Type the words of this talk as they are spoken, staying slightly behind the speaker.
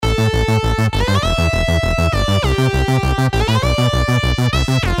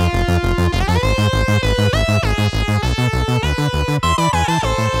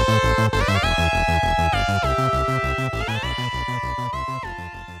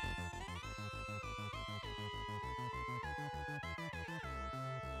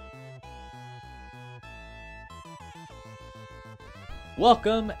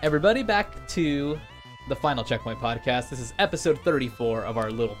Welcome, everybody, back to the Final Checkpoint podcast. This is episode 34 of our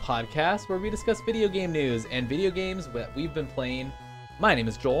little podcast where we discuss video game news and video games that we've been playing. My name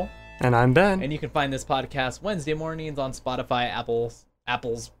is Joel. And I'm Ben. And you can find this podcast Wednesday mornings on Spotify, Apple's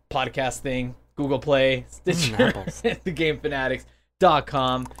podcast thing, Google Play, Stitcher,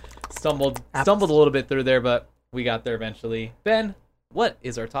 thegamefanatics.com. Stumbled a little bit through there, but we got there eventually. Ben, what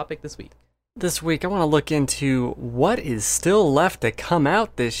is our topic this week? This week, I want to look into what is still left to come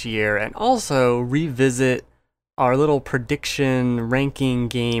out this year and also revisit our little prediction ranking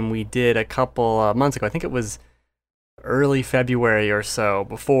game we did a couple months ago. I think it was early February or so,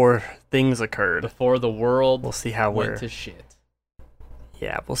 before things occurred. Before the world we'll see how went to shit.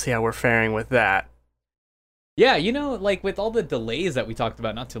 Yeah, we'll see how we're faring with that. Yeah, like with all the delays that we talked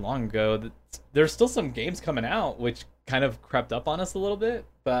about not too long ago, there's still some games coming out, which kind of crept up on us a little bit.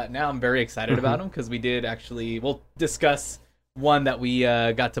 But now I'm very excited about them because we'll discuss one that we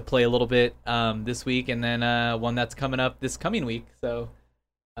got to play a little bit this week, and then one that's coming up this coming week. So,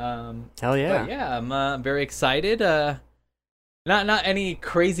 hell yeah. Yeah, I'm very excited. Not any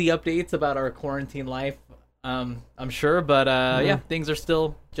crazy updates about our quarantine life, I'm sure, but yeah, things are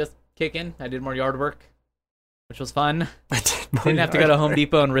still just kicking. I did more yard work, which was fun. Didn't have to go to Home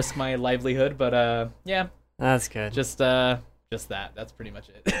Depot and risk my livelihood, but yeah. That's good. Just that. That's pretty much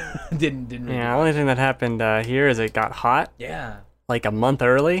it. didn't really. Yeah, the only thing that happened here is it got hot. Yeah. Like a month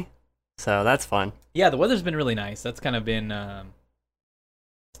early, so that's fun. Yeah, the weather's been really nice. That's kind of been, I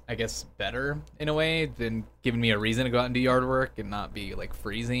guess, better in a way than giving me a reason to go out and do yard work and not be like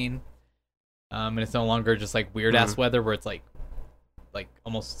freezing. And it's no longer just like weird ass weather where it's like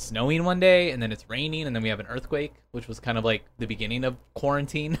almost snowing one day and then it's raining and then we have an earthquake, which was kind of like the beginning of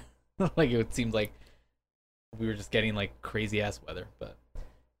quarantine. Like it seemed like we were just getting like crazy ass weather, but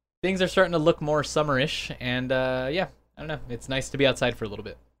things are starting to look more summerish, and yeah, I don't know. It's nice to be outside for a little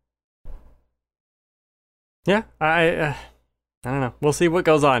bit. Yeah, I don't know. We'll see what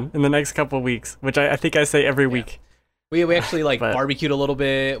goes on in the next couple of weeks, which I think I say every week. We actually barbecued a little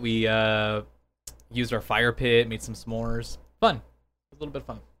bit. We used our fire pit, made some s'mores. Fun. It was a little bit of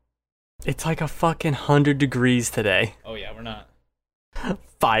fun. It's like a fucking 100 degrees today. Oh yeah, we're not.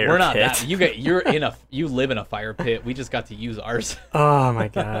 Fire We're not pit. That. You live in a fire pit. We just got to use ours. Oh my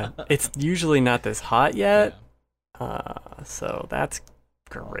god. It's usually not this hot yet. Yeah. So that's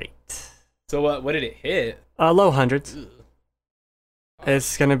great. So what did it hit? Low hundreds. Ugh.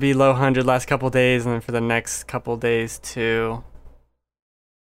 It's gonna be low 100 last couple days, and then for the next couple days too.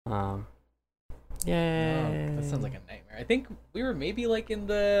 Yay. Oh, that sounds like a nightmare. I think we were maybe like in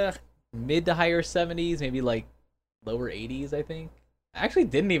the mid to higher 70s, maybe like lower 80s, I think. I actually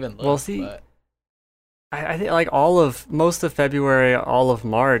didn't even look. We'll see. But... I think like most of February, all of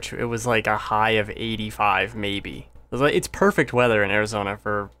March, it was like a high of 85 maybe. It's perfect weather in Arizona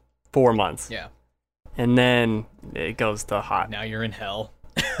for 4 months. Yeah. And then it goes to hot. Now you're in hell.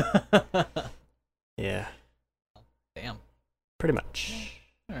 Yeah. Damn. Pretty much.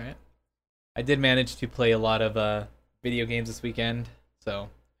 All right. I did manage to play a lot of video games this weekend, so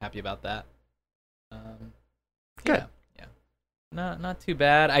happy about that. Good. Yeah. Not too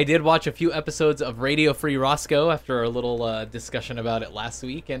bad. I did watch a few episodes of Radio Free Roscoe after a little discussion about it last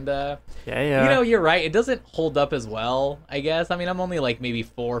week, and yeah. You're right. It doesn't hold up as well, I guess. I mean, I'm only like maybe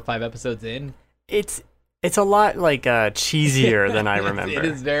 4 or 5 episodes in. It's a lot like cheesier than I remember. It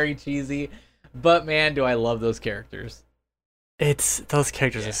is very cheesy, but man, do I love those characters. Those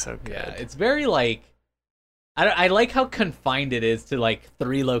characters are so good. Yeah, it's very like I like how confined it is to like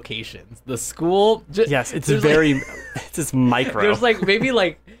 3 locations. The school. Yes, it's very. It's just micro. There's like maybe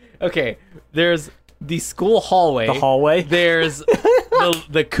like okay. There's the school hallway. The hallway. There's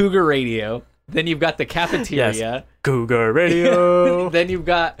the Cougar radio. Then you've got the cafeteria. Yes. Cougar radio. then you've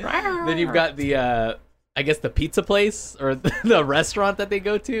got the I guess the pizza place or the restaurant that they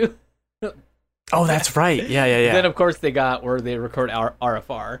go to. Oh, that's right. Yeah. Then of course they got where they record our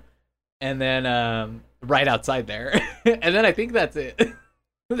RFR, and then right outside there, and then I think that's it.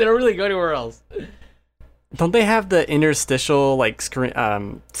 They don't really go anywhere else. Don't they have the interstitial like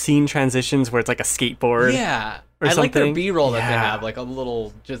scene transitions where it's like a skateboard? Yeah, or I like their something? B-roll that they Yeah. have, like a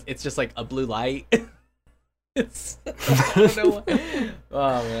little it's just like a blue light. It's I don't know why.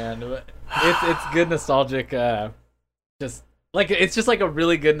 Oh man, but it's good nostalgic. Just like it's just like a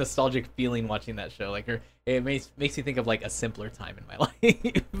really good nostalgic feeling watching that show. Like it makes you think of like a simpler time in my life.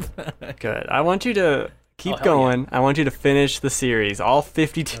 Good. I want you to keep hell going. I want you to finish the series, all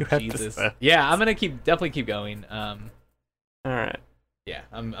 52 Jesus. episodes. Yeah, I'm gonna definitely keep going. All right. Yeah,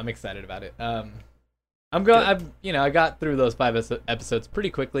 I'm excited about it. I got through those 5 episodes pretty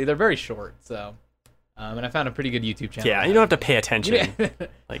quickly. They're very short, so And I found a pretty good YouTube channel. Yeah, you don't have to pay attention. Yeah.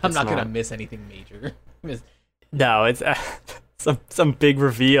 Like, I'm it's not gonna miss anything major. No, it's some big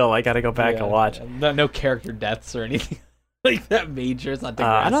reveal. I gotta go back and watch. No character deaths or anything like that major. It's not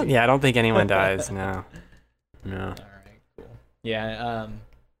I digressing. don't think anyone dies. No. All right, cool. Yeah.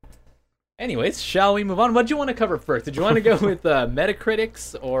 Anyways, shall we move on? What do you want to cover first? Did you want to go with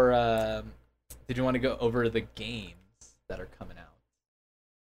Metacritics, or did you want to go over the games that are coming out?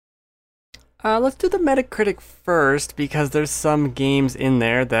 Let's do the Metacritic first because there's some games in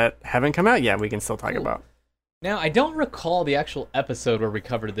there that haven't come out yet. We can still talk about. Now, I don't recall the actual episode where we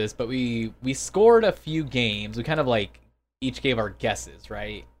covered this, but we scored a few games. We kind of like each gave our guesses,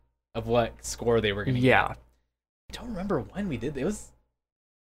 right, of what score they were going to get. I don't remember when we did. It was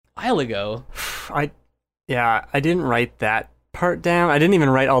a while ago. I didn't write that part down. I didn't even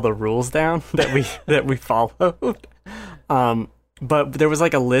write all the rules down that we followed. But there was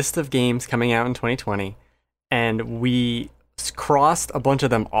like a list of games coming out in 2020, and we crossed a bunch of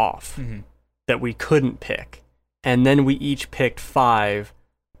them off that we couldn't pick. And then we each picked 5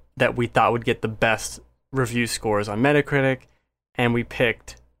 that we thought would get the best review scores on Metacritic, and we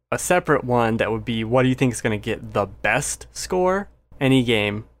picked a separate one that would be, what do you think is going to get the best score? Any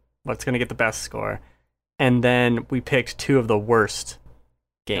game, what's going to get the best score? And then we picked 2 of the worst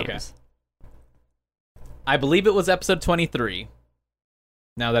games. Okay. I believe it was episode 23,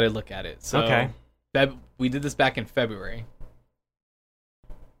 now that I look at it. So okay. We did this back in February.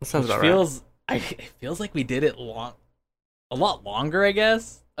 That sounds about right. It feels like we did it a lot longer, I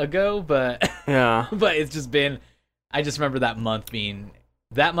guess, ago, but yeah. But it's just been, I just remember that month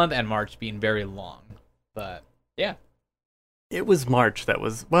and March being very long. But yeah. It was March that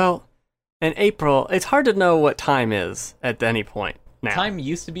was, well, and April, it's hard to know what time is at any point now. Time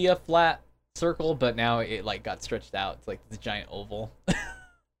used to be a flat circle, but now it like got stretched out. It's like this giant oval.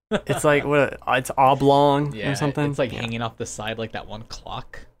 It's like, what? It's oblong or something? It's like hanging off the side like that one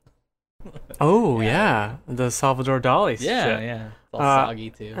clock. Oh, yeah. The Salvador Dali shit. Yeah. It's all soggy,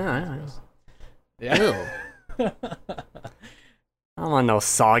 too. Yeah. I don't want no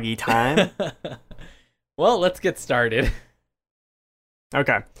soggy time. Well, let's get started.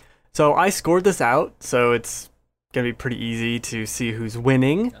 Okay. So I scored this out, so it's going to be pretty easy to see who's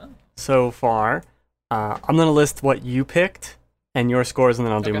winning so far. I'm going to list what you picked and your scores, and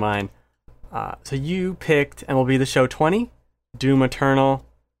then I'll do mine. So you picked MLB The Show 20, Doom Eternal,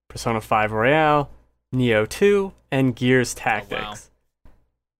 Persona 5 Royale, Neo 2, and Gears Tactics. Oh,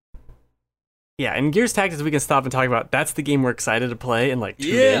 wow. Yeah, and Gears Tactics we can stop and talk about. That's the game we're excited to play in like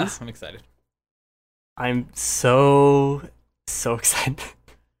 2 days. I'm excited. I'm so excited.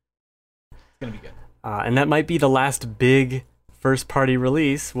 It's going to be good. And that might be the last big first-party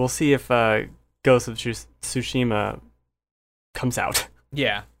release. We'll see if Ghost of Tsushima comes out.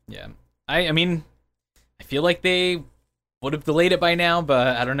 Yeah. I mean, I feel like they would have delayed it by now,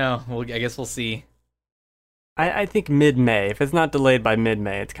 but I don't know. I guess we'll see. I think mid-May. If it's not delayed by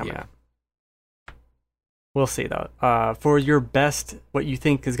mid-May, it's coming out. We'll see, though. For your best, what you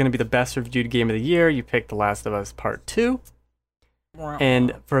think is going to be the best reviewed game of the year, you picked The Last of Us Part 2.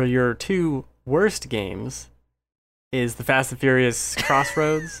 And for your 2 worst games is The Fast and Furious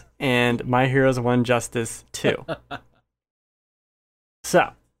Crossroads and My Heroes 1 Justice 2.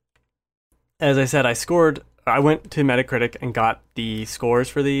 So, as I said, I went to Metacritic and got the scores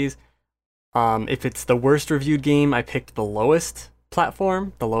for these. If it's the worst reviewed game, I picked the lowest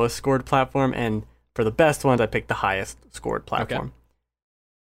platform, the lowest scored platform, and for the best ones, I picked the highest scored platform.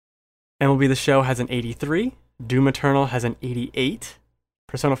 Okay. MLB The Show has an 83, Doom Eternal has an 88,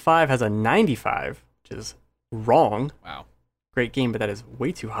 Persona 5 has a 95, which is wrong. Wow. Great game, but that is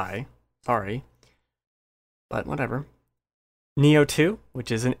way too high. Sorry. But whatever. Neo 2,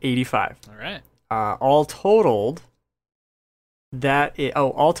 which is an 85. All right. All totaled,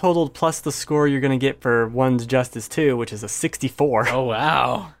 all totaled plus the score you're going to get for One's Justice 2, which is a 64. Oh,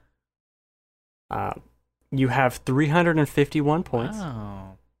 wow. You have 351 points.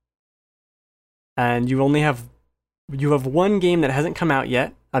 Wow. And you have one game that hasn't come out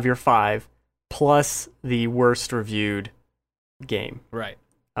yet of your 5, plus the worst reviewed game. Right.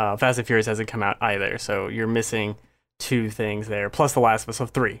 Fast and Furious hasn't come out either, so you're missing 2 things there, plus The Last of Us, so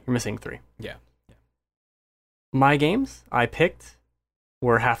 3. You're missing 3. Yeah. My games I picked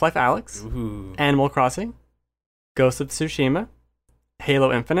were Half-Life Alyx, Animal Crossing, Ghost of Tsushima,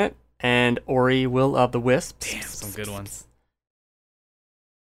 Halo Infinite, and Ori Will of the Wisps. Damn, some good ones.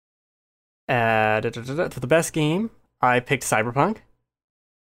 For the best game, I picked Cyberpunk.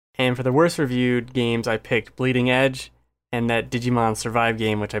 And for the worst reviewed games, I picked Bleeding Edge and that Digimon Survive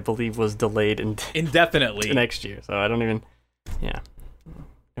game, which I believe was delayed indefinitely to next year. So I don't even,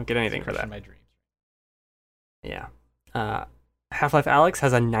 don't get anything for that. My dreams. Yeah. Half-Life Alyx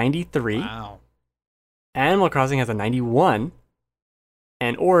has a 93. Wow. Animal Crossing has a 91.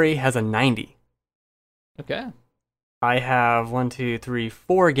 And Ori has a 90. Okay. I have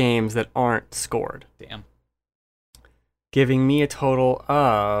 4 games that aren't scored, Damn. giving me a total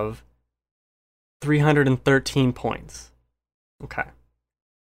of 313 points. Okay.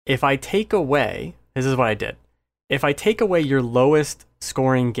 If I take away, this is what I did. If I take away your lowest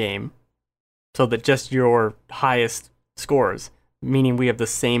scoring game, so that just your highest scores, meaning we have the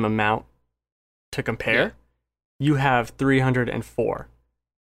same amount to compare, you have 304.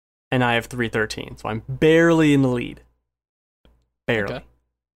 And I have 313. So I'm barely in the lead. Barely. Okay.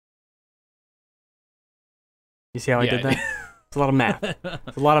 You see how I did that? It's a lot of math.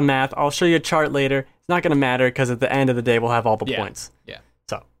 It's a lot of math. I'll show you a chart later. It's not going to matter because at the end of the day, we'll have all the points. Yeah.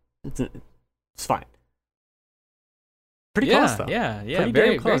 So it's fine. Pretty close, though. Yeah. Pretty Very,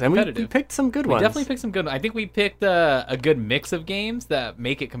 damn close. very And competitive. we picked some good We ones. definitely picked some good. I think we picked a good mix of games that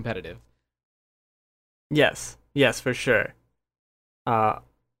make it competitive. Yes, for sure.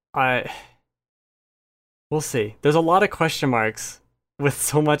 We'll see. There's a lot of question marks with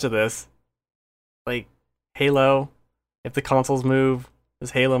so much of this. Like Halo, if the consoles move,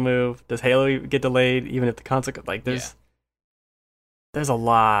 does Halo move? Does Halo get delayed even if the console there's a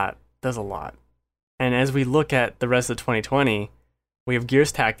lot. There's a lot. And as we look at the rest of 2020, we have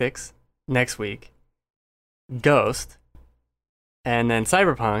Gears Tactics next week, Ghost, and then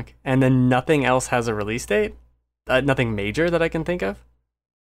Cyberpunk, and then nothing else has a release date. Nothing major that I can think of.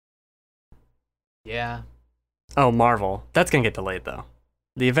 Yeah. Oh, Marvel. That's gonna get delayed though.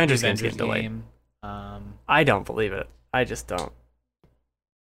 The Avengers game's getting delayed. game. I don't believe it. I just don't.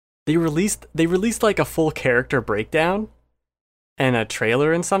 They released like a full character breakdown and a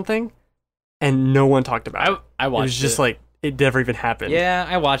trailer and something, and no one talked about it. I watched it. It was just like it never even happened. Yeah,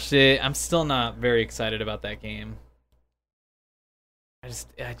 I watched it. I'm still not very excited about that game. It's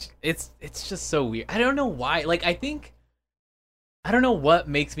just so weird. I don't know why. Like I don't know what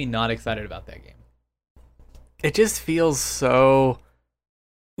makes me not excited about that game. It just feels so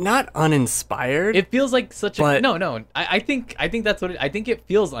not uninspired. It feels like such a But- no. I think that's what I think. It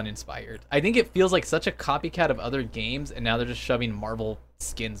feels uninspired. I think it feels like such a copycat of other games, and now they're just shoving Marvel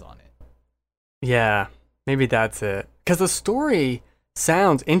skins on it. Yeah, maybe that's it. Because the story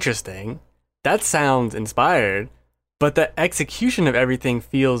sounds interesting. That sounds inspired. But the execution of everything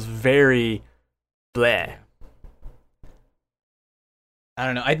feels very bleh. I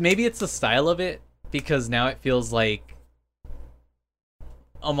don't know. Maybe it's the style of it because now it feels like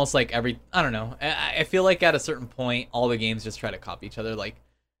almost like I don't know. I feel like at a certain point, all the games just try to copy each other. Like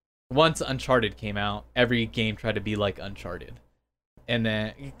once Uncharted came out, every game tried to be like Uncharted, and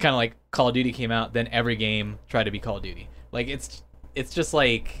then kind of like Call of Duty came out, then every game tried to be Call of Duty. Like it's just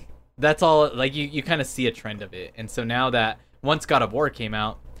like that's all. Like you kind of see a trend of it, and so now that once God of War came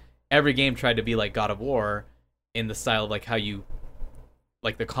out, every game tried to be like God of War in the style of like how you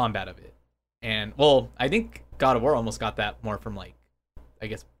like the combat of it. And well, I think God of War almost got that more from like I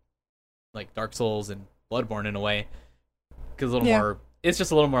guess like Dark Souls and Bloodborne in a way, because a little more. It's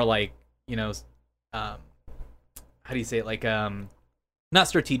just a little more like how do you say it? Like not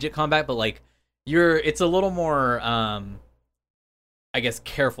strategic combat, but like it's a little more I guess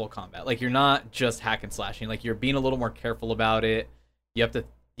careful combat. Like you're not just hack and slashing. Like you're being a little more careful about it. You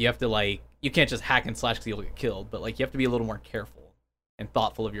have to like you can't just hack and slash because you'll get killed, but like you have to be a little more careful and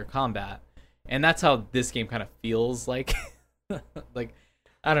thoughtful of your combat. And that's how this game kind of feels like. Like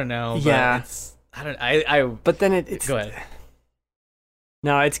I don't know. But Yeah. I But then it's go ahead.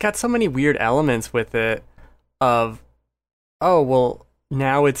 No, it's got so many weird elements with it of, oh, well,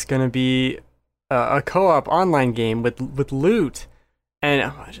 now it's going to be a co-op online game with loot.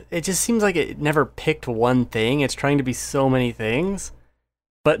 And it just seems like it never picked one thing. It's trying to be so many things,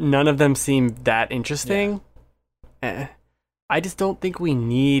 but none of them seem that interesting. I just don't think we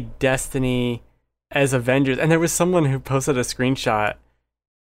need Destiny as Avengers. And there was someone who posted a screenshot,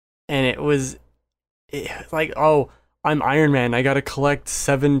 and it was like, oh, I'm Iron Man. I gotta collect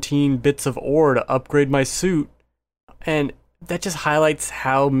 17 bits of ore to upgrade my suit. And that just highlights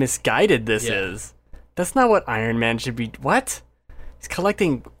how misguided this is. That's not what Iron Man should be. What? He's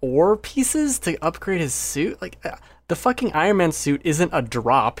collecting ore pieces to upgrade his suit? Like, the fucking Iron Man suit isn't a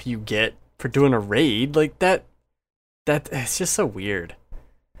drop you get for doing a raid. Like, that it's just so weird.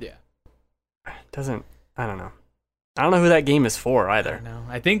 Yeah. I don't know. I don't know who that game is for I either. don't know.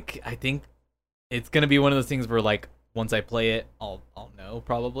 I think it's gonna be one of those things where like once I play it, I'll know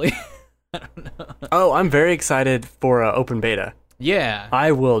probably. I don't know. Oh, I'm very excited for open beta. Yeah.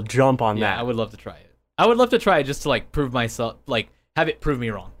 I will jump on Yeah, that. I would love to try it. I would love to try it just to like prove myself, like have it prove me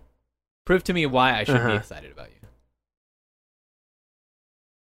wrong. Prove to me why I should be excited about you.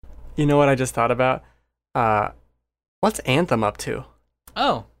 You know what I just thought about? What's Anthem up to?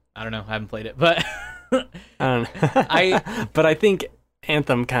 Oh, I don't know. I haven't played it, but I don't know. But I think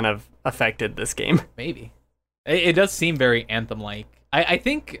Anthem kind of affected this game. Maybe. It does seem very Anthem-like. I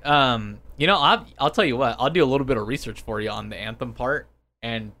think, I'll tell you what. I'll do a little bit of research for you on the Anthem part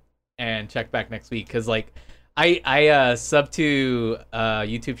and check back next week. Because, like, I sub to a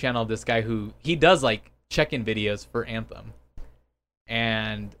YouTube channel of this guy who, he does, like, check-in videos for Anthem.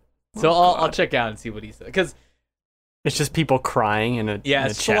 And so I'll check out and see what he said. Because it's just people crying in a yeah,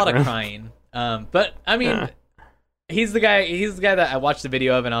 in it's just a lot of crying. But, I mean, he's the guy that I watched the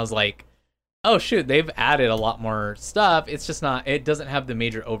video of and I was like, oh shoot, they've added a lot more stuff. It's just not, it doesn't have the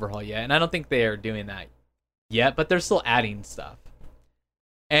major overhaul yet. And I don't think they are doing that yet, but they're still adding stuff.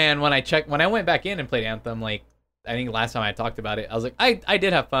 And when I went back in and played Anthem, like, I think last time I talked about it, I was like, I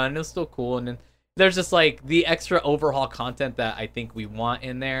did have fun. It was still cool. And then there's just like the extra overhaul content that I think we want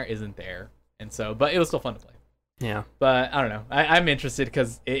in there isn't there. And so, but it was still fun to play. Yeah. But I don't know. I'm interested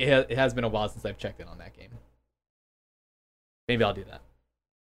because it has been a while since I've checked in on that game. Maybe I'll do that.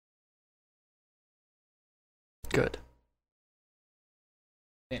 Good.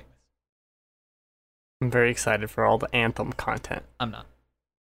 Anyways. I'm very excited for all the Anthem content. I'm not.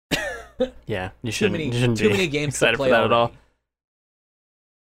 Yeah, you shouldn't too be many games excited to play for that already.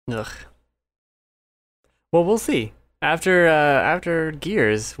 at all. Ugh. Well, we'll see. After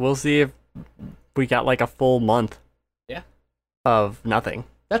Gears, we'll see if we got like a full month. Yeah. Of nothing.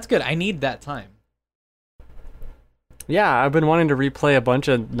 That's good. I need that time. Yeah, I've been wanting to replay a bunch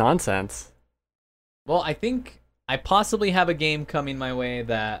of nonsense. Well, I think I possibly have a game coming my way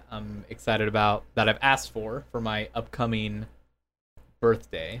that I'm excited about, that I've asked for my upcoming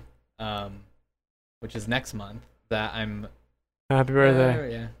birthday, which is next month, that I'm... Happy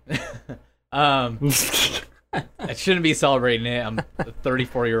birthday. Yeah. I shouldn't be celebrating it. I'm a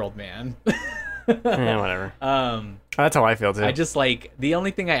 34-year-old man. Yeah, whatever. That's how I feel, too. I just, like, the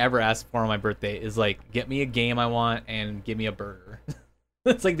only thing I ever ask for on my birthday is, like, get me a game I want and give me a burger.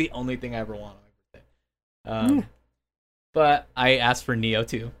 That's, like, the only thing I ever want on my birthday. But I asked for Neo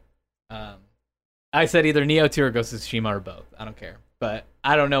 2. I said either Neo 2 or Ghost of Tsushima or both. I don't care. But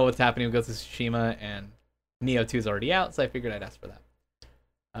I don't know what's happening with Ghost of Tsushima, and Neo 2 is already out, so I figured I'd ask for that.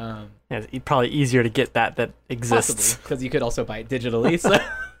 Yeah, it's probably easier to get that exists. Because you could also buy it digitally, so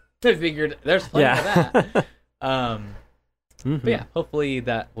I figured there's plenty of that. But yeah, hopefully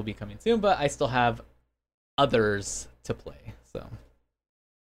that will be coming soon, but I still have others to play, so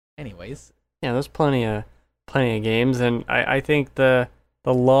anyways. Yeah, there's plenty of games, and I think the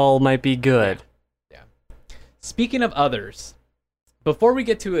lull might be good. Yeah. Speaking of others, before we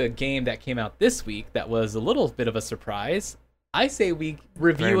get to a game that came out this week that was a little bit of a surprise, I say we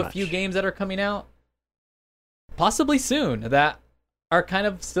review a few games that are coming out possibly soon that are kind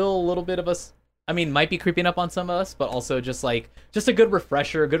of still a little bit of us. I mean, might be creeping up on some of us, but also just a good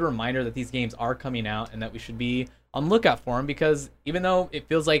refresher, a good reminder that these games are coming out and that we should be on the lookout for them, because even though it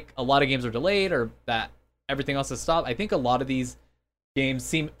feels like a lot of games are delayed or that everything else has stopped, I think a lot of these games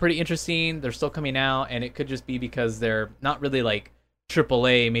seem pretty interesting. They're still coming out, and it could just be because they're not really like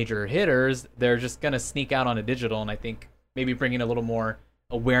AAA major hitters. They're just going to sneak out on a digital, and I think maybe bringing a little more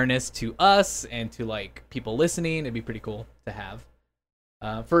awareness to us and to like people listening, it'd be pretty cool to have.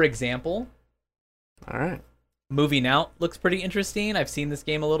 For example, all right, Moving Out looks pretty interesting. I've seen this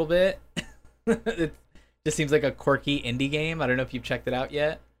game a little bit. It just seems like a quirky indie game. I don't know if you've checked it out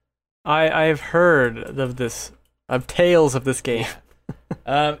yet. I've heard of tales of this game.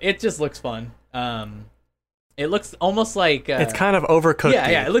 It just looks fun. It looks almost like it's kind of overcooked.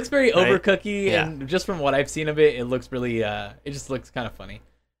 Yeah, it looks very right? overcooky, Yeah. and just from what I've seen of it, it looks really. It just looks kind of funny.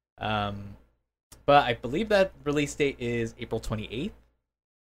 But I believe that release date is April 28th,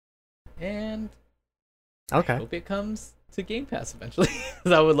 and okay, I hope it comes to Game Pass eventually,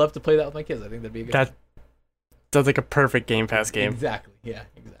 because I would love to play that with my kids. I think that'd be a good. That sounds like a perfect Game Pass game. Exactly. Yeah.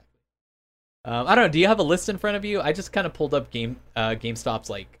 Exactly. I don't know. Do you have a list in front of you? I just kind of pulled up GameStop's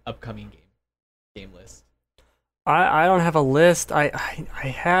like upcoming game list. I don't have a list. No,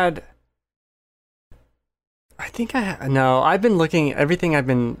 I've been looking. Everything I've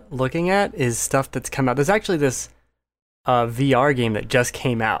been looking at is stuff that's come out. There's actually this VR game that just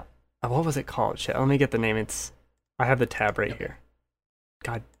came out. What was it called? Shit, let me get the name. I have the tab right here.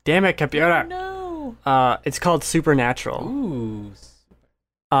 God damn it, computer! Oh, no. It's called Supernatural. Ooh.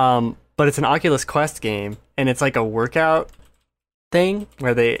 But it's an Oculus Quest game, and it's like a workout thing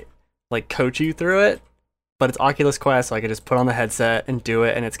where they like coach you through it. But it's Oculus Quest, so I could just put on the headset and do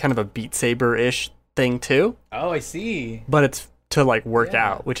it, and it's kind of a Beat Saber-ish thing too. Oh, I see. But to like work Yeah.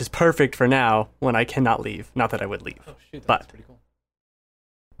 out, which is perfect for now when I cannot leave. Not that I would leave. Oh shoot, But- that's pretty cool.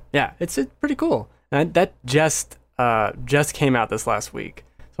 Yeah, it's pretty cool. And that just came out this last week.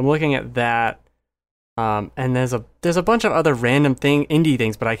 So I'm looking at that. And there's a bunch of other random indie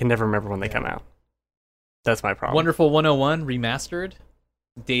things, but I can never remember when they come out. That's my problem. Wonderful 101 remastered,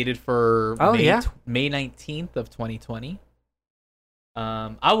 dated for May 19th of 2020.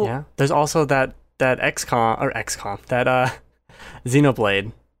 I will. Yeah. There's also that XCOM that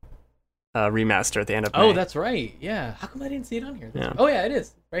Xenoblade remaster at the end of May. Oh, that's right. Yeah. How come I didn't see it on here? Yeah. Oh yeah, it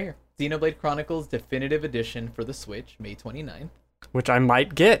is right here. Xenoblade Chronicles Definitive Edition for the Switch, May 29th. Which I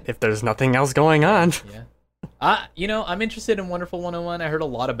might get if there's nothing else going on. Yeah. I'm interested in Wonderful 101. I heard a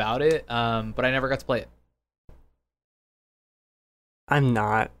lot about it, but I never got to play it. I'm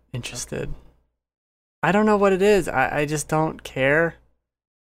not interested. I don't know what it is. I just don't care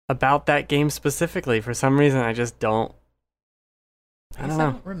about that game specifically. For some reason, I just don't. I don't know.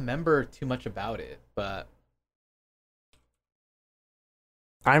 I don't remember too much about it, but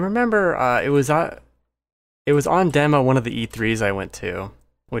I remember it was on demo one of the E3s I went to,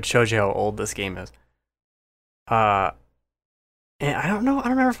 which shows you how old this game is. And I don't know. I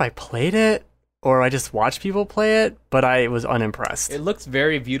don't remember if I played it or I just watched people play it, but I was unimpressed. it looks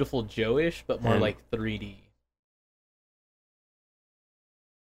very Beautiful Joe-ish, but more And- like 3D.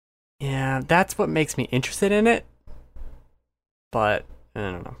 Yeah, that's what makes me interested in it. But I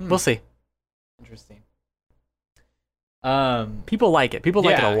don't know. We'll see. Interesting. People like it. People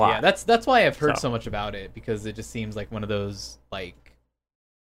like it a lot. Yeah, that's why I've heard So. so much about it, because it just seems like one of those like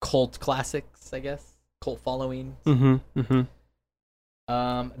cult classics, I guess. Cult following.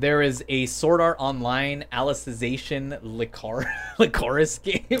 There is a Sword Art Online Alicization Licorice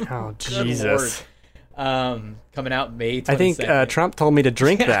game. Oh, Good Jesus. Lord. Coming out May 22nd. I think Trump told me to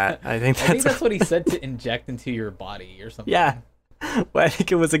drink that. I think that's what he said to inject into your body or something. Yeah. Well, I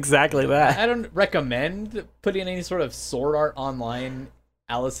think it was exactly that. I don't recommend putting any sort of Sword Art Online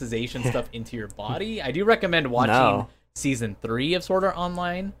Alicization stuff into your body. I do recommend watching No. season 3 of Sword Art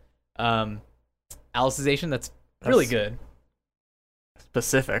Online. Alicization, that's really good.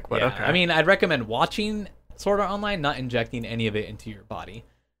 Specific, but Yeah, okay. I mean, I'd recommend watching Sword Art Online, not injecting any of it into your body.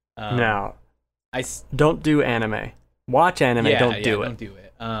 Now, I s- don't do anime. Watch anime, don't do it. Don't do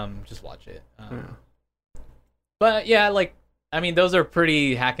it. Just watch it. But yeah, like, I mean, those are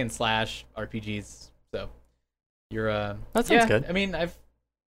pretty hack and slash RPGs. So you're That sounds good. I mean,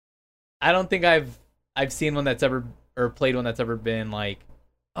 I don't think I've seen one that's ever, or played one that's ever been like,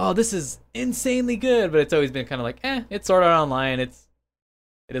 oh, this is insanely good. But it's always been kind of like, it's Sword Art Online. It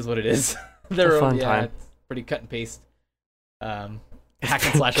is what it is. a fun time. It's pretty cut and paste. Hack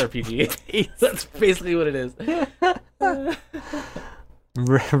and slash RPG. That's basically what it is.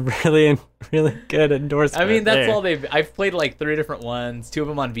 Really, really good endorsement. I mean, that's there. all I've played like 3 different ones, 2 of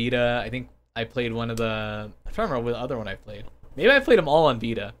them on Vita. I think I played one of the, I'm trying to remember what the other one I played. Maybe I played them all on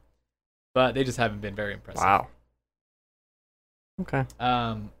Vita, but they just haven't been very impressive. Wow. Okay.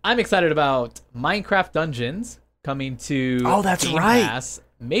 I'm excited about Minecraft Dungeons coming to Oh, that's Game right. Pass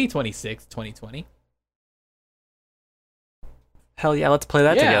May 26th, 2020. Hell yeah, let's play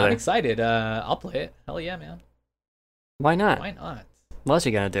that yeah, together. I'm excited. I'll play it. Hell yeah, man. Why not? Why not? What else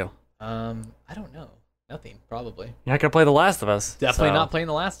you gonna do? I don't know. Nothing, probably. You're not gonna play The Last of Us. Definitely so. not playing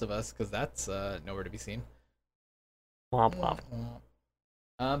The Last of Us, because that's nowhere to be seen. Womp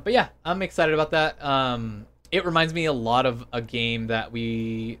womp. But yeah, I'm excited about that. It reminds me a lot of a game that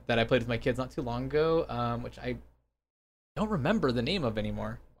I played with my kids not too long ago, which I don't remember the name of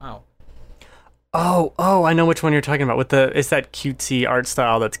anymore. Wow. Oh, I know which one you're talking about. It's that cutesy art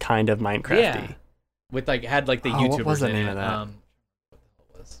style that's kind of Minecrafty. Yeah. With like had like the Oh, YouTubers what was the in name it. of that? What the hell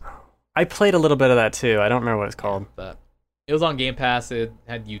it was? I played a little bit of that too. I don't remember what it's called. But it was on Game Pass. It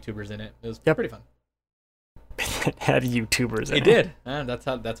had YouTubers in it. It was pretty fun. It had YouTubers in it. It did. That's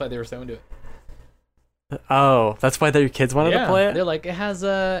why they were so into it. Oh, that's why their kids wanted to play it? They're like, it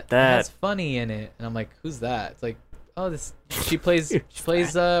has funny in it, and I'm like, who's that? It's like, oh, she plays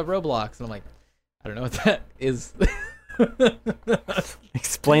Roblox, and I'm like, I don't know what that is.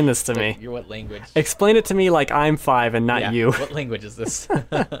 Explain this to me. What language? Explain it to me like I'm 5 and not you. What language is this?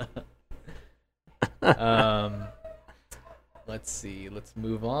 Let's see. Let's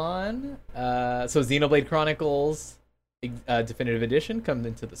move on. So Xenoblade Chronicles Definitive Edition comes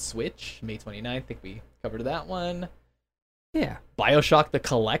into the Switch May 29th. I think we covered that one. Yeah. BioShock the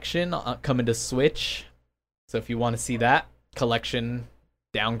Collection coming to Switch. So if you want to see that collection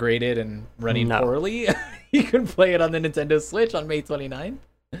downgraded and running poorly, you can play it on the Nintendo Switch on May 29th.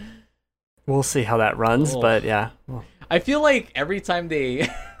 We'll see how that runs, but yeah. I feel like every time they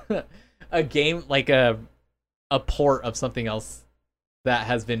a game like a a port of something else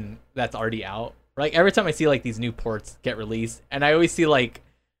that's already out. Like every time I see like these new ports get released, and I always see like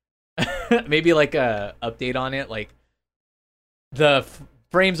maybe like a update on it, like the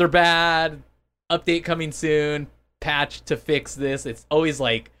frames are bad, update coming soon, patch to fix this. It's always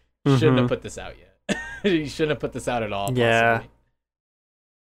like shouldn't have put this out yet. You shouldn't have put this out at all. Yeah.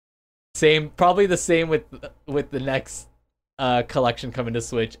 Possibly. Probably the same with the next collection coming to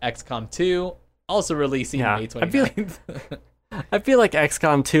Switch, XCOM 2, also releasing May 29th. I feel like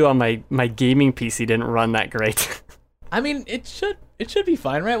XCOM 2 on my gaming PC didn't run that great. I mean, it should be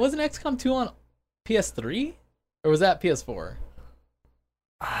fine, right? Wasn't XCOM 2 on PS3? Or was that PS4?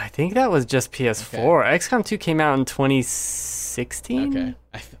 I think that was just PS4. Okay. XCOM 2 came out in 2016? Okay.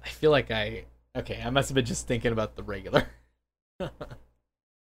 I feel like I must have been just thinking about the regular.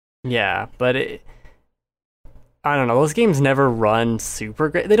 Yeah, but I don't know. Those games never run super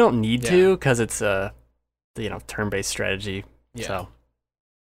great. They don't need to because it's a turn-based strategy. Yeah. So.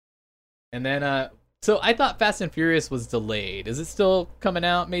 And then so I thought Fast and Furious was delayed. Is it still coming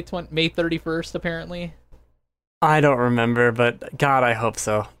out May 31st apparently? I don't remember, but God, I hope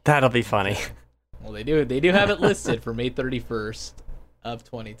so. That'll be funny. Well, they do have it listed for May 31st of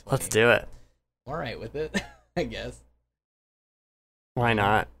 2020. Let's do it. All right with it, I guess. Why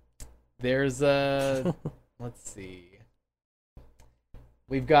not? There's let's see.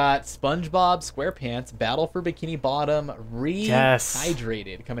 We've got SpongeBob SquarePants Battle for Bikini Bottom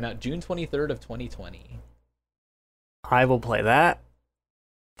Rehydrated coming out June 23rd of 2020. I will play that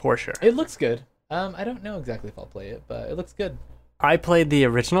for sure. It looks good. I don't know exactly if I'll play it, but it looks good. I played the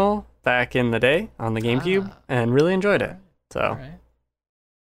original back in the day on the GameCube and really enjoyed it. So. All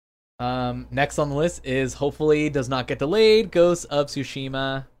right. Next on the list is hopefully does not get delayed. Ghost of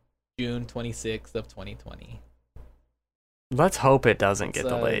Tsushima, June 26th of 2020. Let's hope it doesn't get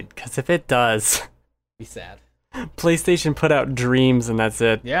delayed, because if it does, be sad. PlayStation put out Dreams and that's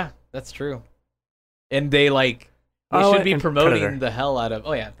it. Yeah, that's true. And they should be promoting Predator. The hell out of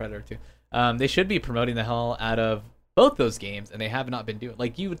Predator too. They should be promoting the hell out of both those games, and they have not been doing.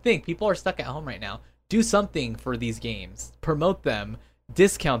 Like you would think, people are stuck at home right now. Do something for these games. Promote them.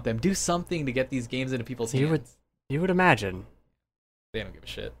 Discount them. Do something to get these games into people's hands. You would imagine. They don't give a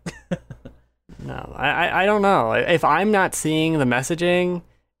shit. No, I don't know. If I'm not seeing the messaging,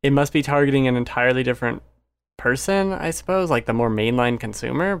 it must be targeting an entirely different person, I suppose, like the more mainline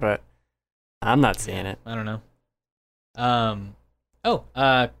consumer, but I'm not seeing it. I don't know.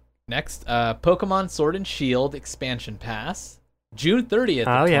 Next, Pokemon Sword and Shield expansion pass, June 30th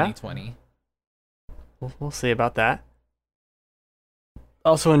of 2020. We'll see about that.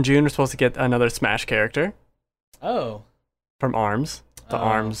 Also in June, we're supposed to get another Smash character. Oh. From ARMS. The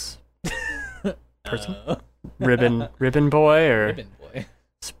ARMS person. Ribbon Boy or Ribbon Boy.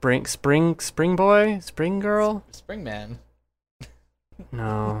 Spring Boy? Spring Girl? Spring Man.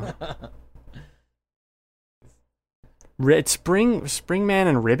 No. It's Spring Man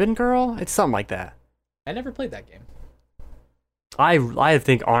and Ribbon Girl? It's something like that. I never played that game. I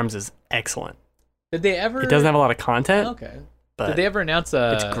think ARMS is excellent. Did they ever? It doesn't have a lot of content. Okay. But did they ever announce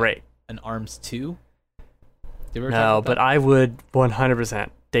it's great. An ARMS 2? No, but I would 100%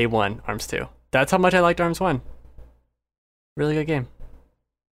 day one ARMS 2. That's how much I liked ARMS 1. Really good game.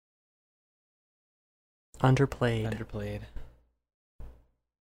 Underplayed.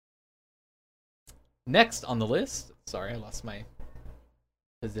 Next on the list, sorry, I lost my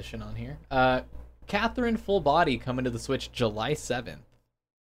position on here. Catherine Full Body coming to the Switch July 7th.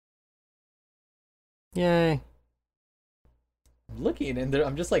 Yay. I'm looking and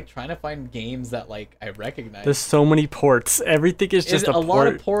I'm just trying to find games that I recognize. There's so many ports. Everything is just a port. lot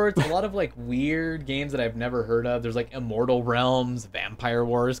of ports, a lot of weird games that I've never heard of. There's Immortal Realms, Vampire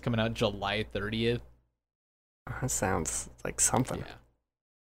Wars coming out July 30th. That sounds like something. Yeah.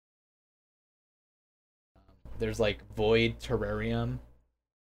 There's Void Terrarium.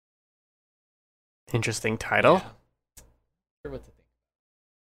 Interesting title. Yeah. Sure what to think.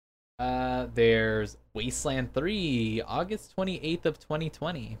 There's Wasteland 3, August 28th of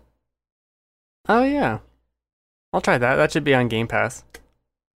 2020. Oh yeah. I'll try that. That should be on Game Pass.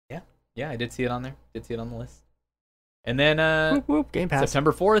 Yeah, I did see it on there. Did see it on the list. And then whoop, whoop, Game Pass.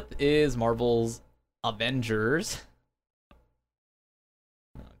 September 4th is Marvel's Avengers.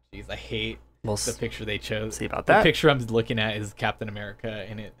 Oh jeez, I hate the picture they chose. See about that. The picture I'm looking at is Captain America,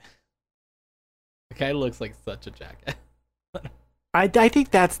 and the guy looks like such a jackass. I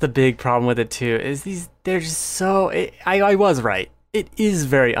think that's the big problem with it too, is they're just so... I was right. It is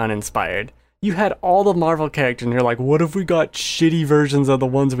very uninspired. You had all the Marvel characters, and you're like, what if we got shitty versions of the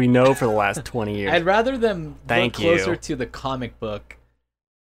ones we know for the last 20 years? I'd rather them look closer to the comic book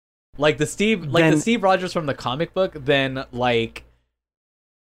Like the Steve Rogers from the comic book, then like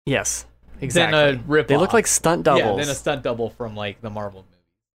Yes, exactly. then a rip. They look like stunt doubles. Yeah, then a stunt double from like the Marvel movie.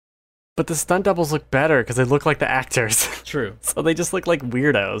 But the stunt doubles look better because they look like the actors. True. So they just look like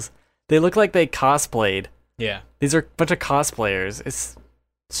weirdos. They look like they cosplayed. Yeah. These are a bunch of cosplayers. It's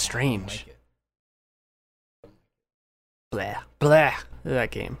strange. I like it. Blah. Blah.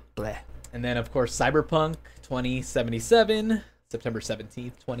 That game. Blah. And then of course Cyberpunk 2077, September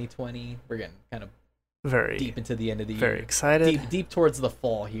 17th, 2020. We're getting kind of Very deep into the end of the very year. excited. Deep towards the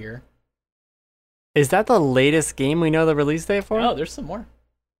fall here. Is that the latest game we know the release date for? Oh, there's some more.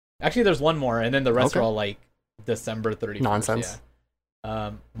 Actually, there's one more, and then the rest Okay. are all like December 31st. Nonsense.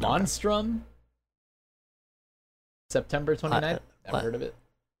 Yeah. Monstrum, September 29th. Never what? heard of it.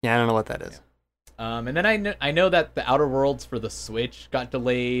 Yeah, I don't know what that is. And then I know that the Outer Worlds for the Switch got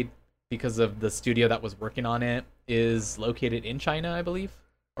delayed because of the studio that was working on it is located in China, I believe,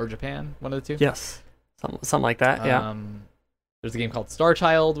 or Japan, one of the two. Yes. Something like that, yeah. There's a game called Star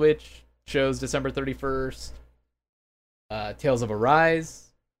Child, which shows December 31st. Tales of Arise,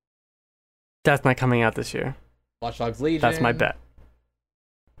 That's not coming out this year. Watch Dogs Legion. That's my bet.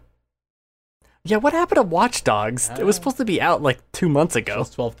 Yeah, what happened to Watch Dogs? It was supposed to be out like 2 months ago.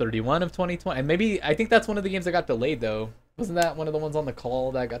 Shows 12/31 of 2020, and maybe I think that's one of the games that got delayed though. Wasn't that one of the ones on the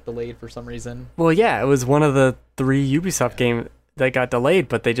call that got delayed for some reason? Well, yeah, it was one of the 3 Ubisoft games that got delayed,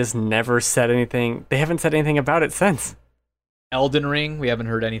 but they just never said anything. They haven't said anything about it since. Elden Ring, we haven't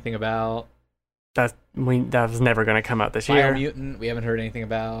heard anything about. That was never going to come out this year. Biomutant, we haven't heard anything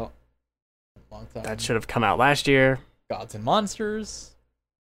about. Long time. That should have come out last year. Gods and Monsters.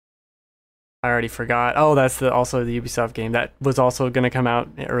 I already forgot. Oh, that's also the Ubisoft game that was also going to come out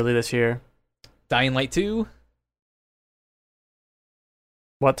early this year. Dying Light 2.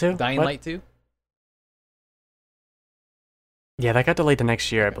 What too? Dying What? Light 2. Yeah, that got delayed to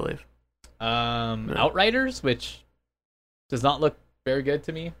next year, I believe. Outriders, which does not look very good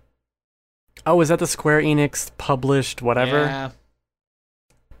to me. Oh, is that the Square Enix published whatever? Yeah.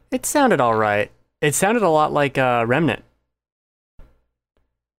 It sounded all right. It sounded a lot like Remnant.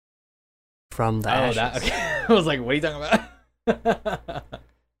 From the Oh, that. Ashes. Okay. I was like, what are you talking about?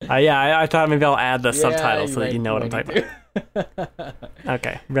 Yeah, I thought maybe I'll add the Yeah, subtitles so that might- you know what I'm might talking need about. to.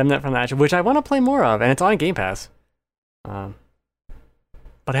 Okay, Remnant from the Ashes, which I want to play more of, and it's on Game Pass.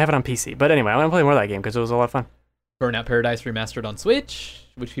 But I have it on PC. But anyway, I want to play more of that game because it was a lot of fun. Burnout Paradise remastered on Switch,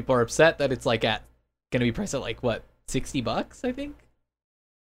 which people are upset that it's like gonna be priced at like what, $60, I think.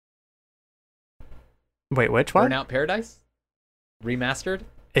 Wait, which one? Burnout Paradise remastered.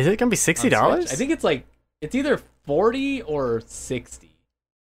 Is it gonna be on Switch. $60? I think it's either 40 or 60.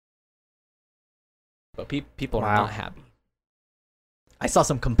 But people are Wow. not happy. I saw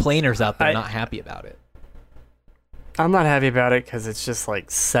some complainers out there I- not happy about it. I'm not happy about it because it's just like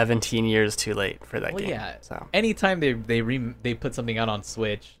 17 years too late for that Well, game. yeah. So Anytime they put something out on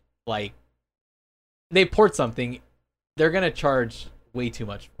Switch, like they port something, they're gonna charge way too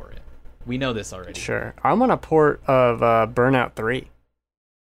much for it. We know this already. sure, I'm on a port of Burnout 3.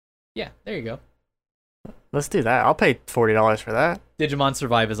 Yeah, there you go. Let's do that. I'll pay $40 for that. Digimon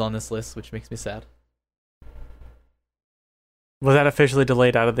Survive is on this list, which makes me sad. Was that officially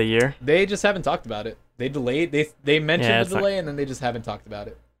delayed out of the year? They just haven't talked about it. They delayed. They mentioned Yeah, the it's not- delay, and then they just haven't talked about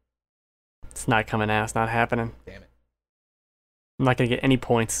it. It's not coming out. It's not happening. Damn it. I'm not gonna get any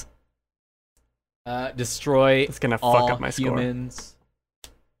points. Destroy It's gonna all fuck up my score. humans.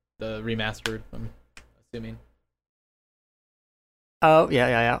 The remastered, I'm assuming. Oh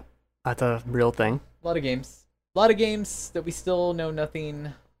yeah. That's a real thing. A lot of games. A lot of games that we still know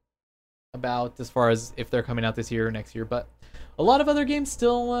nothing about as far as if they're coming out this year or next year, but a lot of other games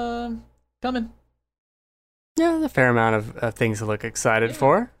still coming. Yeah, there's a fair amount of things to look excited Yeah.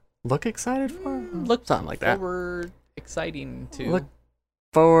 for. Look excited for? Look Something like that. forward, exciting too. Look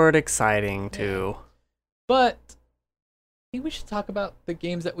forward, exciting too. But I think we should talk about the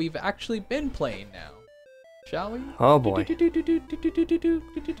games that we've actually been playing now. Shall we? Oh boy.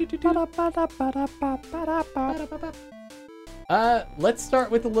 Let's start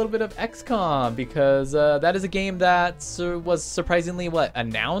with a little bit of XCOM because that is a game that was surprisingly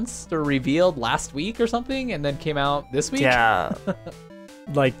announced or revealed last week or something, and then came out this week. Yeah.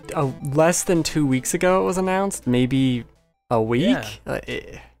 Like less than 2 weeks ago it was announced, maybe a week.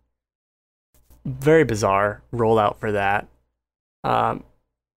 Yeah. Very bizarre rollout for that.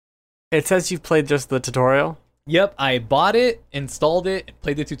 It says you've played just the tutorial. Yep, I bought it, installed it, and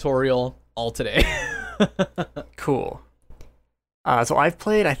played the tutorial all today. Cool. So I've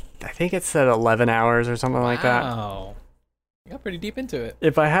played, I think it said 11 hours or something like that. Wow. You got pretty deep into it.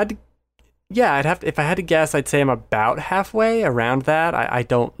 If I had to, Yeah, I'd have to, if I had to guess, I'd say I'm about halfway around that. I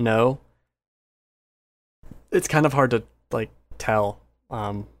don't know. It's kind of hard to like tell.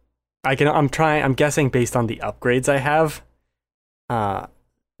 I'm guessing based on the upgrades I have. Uh,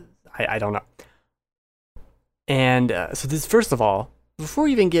 I don't know. And so this, first of all, before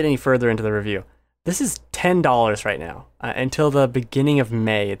we even get any further into the review, this is $10 right now. Until the beginning of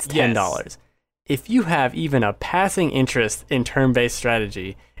May, it's $10. Yes. If you have even a passing interest in turn-based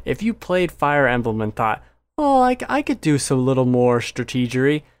strategy, if you played Fire Emblem and thought, oh, I could do some little more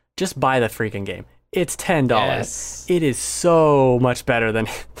strategery, just buy the freaking game. It's $10. Yes. It is so much better than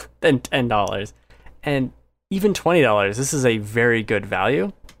than $10. And even $20, this is a very good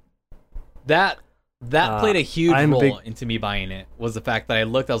value. That played a huge I'm a role big- into me buying it. Was the fact that I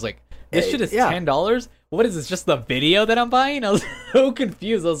looked, I was like, this shit is yeah. $10. What is this? Just the video that I'm buying? I was so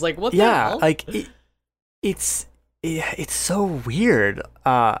confused. I was like, what the hell? Like it's so weird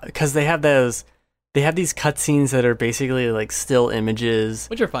because they have these cutscenes that are basically like still images,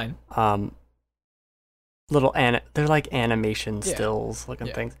 Which are fine. they're like animation Yeah. stills looking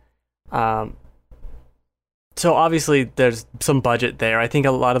Yeah. things. So obviously there's some budget there. I think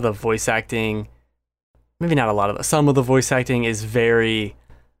a lot of the voice acting, maybe not a lot of it, some of the voice acting is very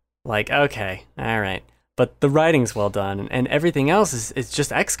like, okay, all right. But the writing's well done, and everything else is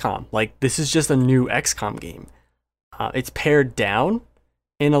just XCOM. Like, this is just a new XCOM game. It's pared down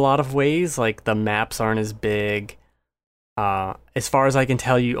in a lot of ways. Like, the maps aren't as big. As far as I can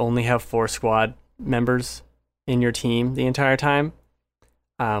tell, you only have 4 squad members in your team the entire time,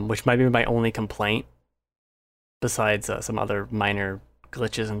 which might be my only complaint, besides some other minor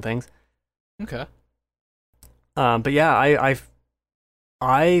glitches and things. Okay. But yeah,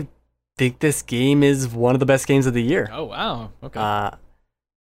 I think this game is one of the best games of the year. Oh, wow. Okay.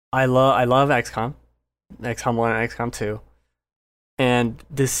 I love XCOM, XCOM 1 and XCOM 2. And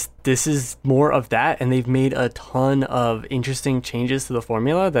this is more of that, and they've made a ton of interesting changes to the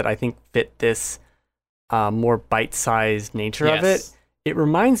formula that I think fit this more bite-sized nature of it. Yes. It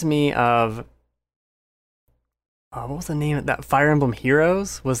reminds me of what was the name of that? Fire Emblem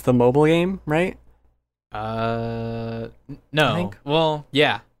Heroes was the mobile game, right? No. I think- Well,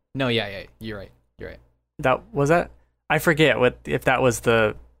 yeah. No, yeah. You're right. That was that. I forget if that was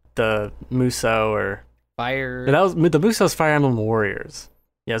the Muso or Fire. that was the Muso's Fire Emblem Warriors.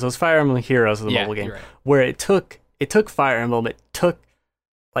 Yeah, so it was Fire Emblem Heroes, the mobile game, You're right. where it took Fire Emblem, it took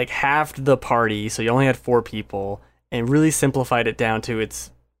like halved the party, so you only had 4 people, and really simplified it down to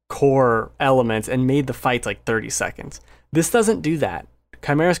its core elements and made the fights like 30 seconds. This doesn't do that.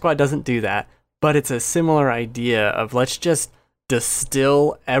 Chimera Squad doesn't do that, but it's a similar idea of let's just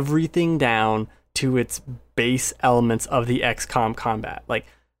distill everything down to its base elements of the XCOM combat. Like,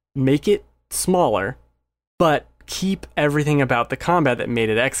 make it smaller, but keep everything about the combat that made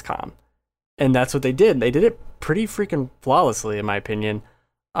it XCOM. And that's what they did. They did it pretty freaking flawlessly, in my opinion.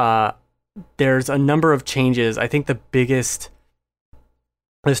 There's a number of changes. I think there's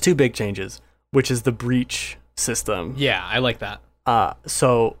 2 big changes, which is the breach system. Yeah, I like that.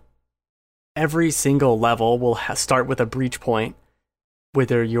 So every single level will start with a breach point,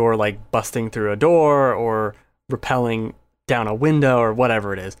 whether you're like busting through a door or rappelling down a window or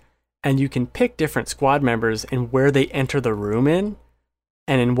whatever it is. And you can pick different squad members and where they enter the room in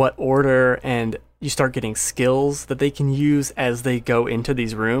and in what order, and you start getting skills that they can use as they go into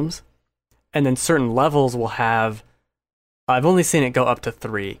these rooms. And then certain levels will have, I've only seen it go up to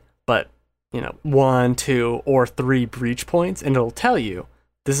 3, but 1, 2, or 3 breach points, and it'll tell you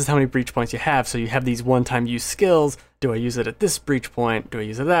this is how many breach points you have. So you have these one-time use skills. Do I use it at this breach point? Do I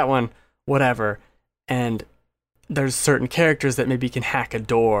use it at that one? Whatever. And there's certain characters that maybe can hack a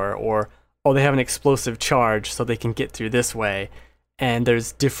door, or they have an explosive charge so they can get through this way. And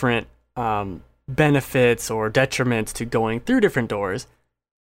there's different benefits or detriments to going through different doors.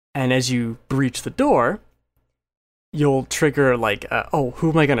 And as you breach the door, you'll trigger like, who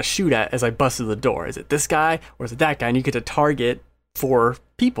am I going to shoot at as I bust through the door? Is it this guy or is it that guy? And you get to target 4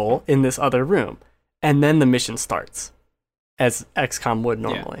 people in this other room. And then the mission starts, as XCOM would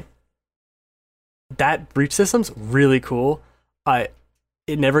normally. That breach system's really cool. It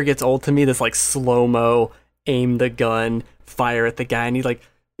never gets old to me, this like slow-mo, aim the gun, fire at the guy, and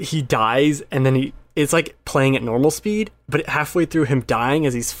he dies, and then it's like playing at normal speed, but halfway through him dying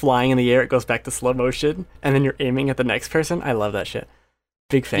as he's flying in the air, it goes back to slow motion, and then you're aiming at the next person. I love that shit.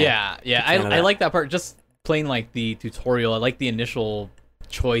 Big fan. Yeah. Big fan of I that. like that part. Just playing like the tutorial. I like the initial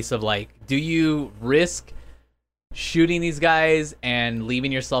choice of like, do you risk shooting these guys and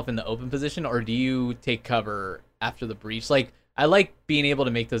leaving yourself in the open position, or do you take cover after the breach? Like, I like being able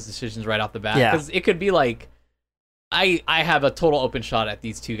to make those decisions right off the bat, Yeah. because it could be like I have a total open shot at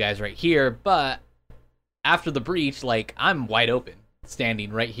these two guys right here, but after the breach, like I'm wide open,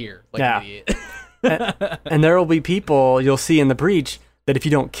 standing right here, like an idiot. And there will be people you'll see in the breach that if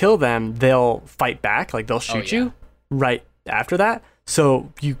you don't kill them, they'll fight back, like they'll shoot you right after that.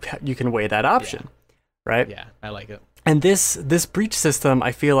 So you can weigh that option, right? Yeah, I like it. And this breach system,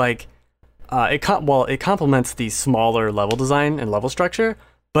 I feel like it complements the smaller level design and level structure,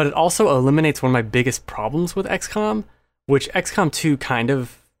 but it also eliminates one of my biggest problems with XCOM, which XCOM 2 kind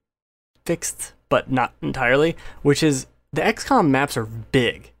of fixed, but not entirely, which is the XCOM maps are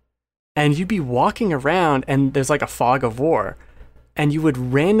big. And you'd be walking around and there's like a fog of war, and you would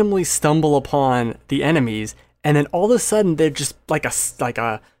randomly stumble upon the enemies, and then all of a sudden they're just like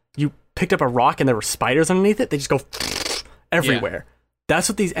you picked up a rock and there were spiders underneath it. They just go everywhere. Yeah. That's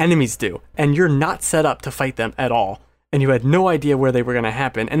what these enemies do, and you're not set up to fight them at all, and you had no idea where they were going to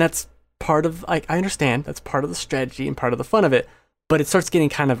happen. And that's part of, like, I understand that's part of the strategy and part of the fun of it, but it starts getting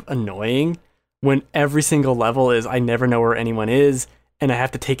kind of annoying when every single level is I never know where anyone is, and I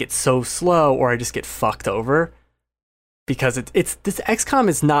have to take it so slow, or I just get fucked over. Because it's this XCOM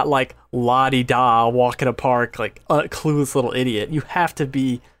is not like la-di-da, walk in a park, like a clueless little idiot. You have to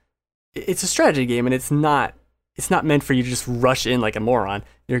be. It's a strategy game, and it's not meant for you to just rush in like a moron.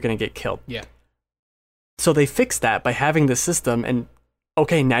 You're gonna get killed. Yeah. So they fixed that by having this system, and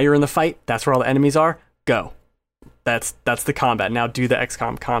okay, now you're in the fight. That's where all the enemies are. Go. That's the combat. Now do the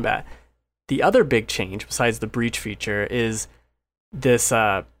XCOM combat. The other big change, besides the breach feature, is this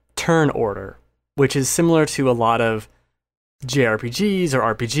turn order, which is similar to a lot of JRPGs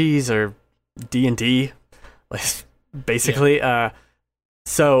or RPGs or D&D, basically. Yeah.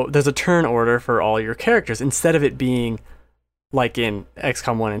 So there's a turn order for all your characters, instead of it being like in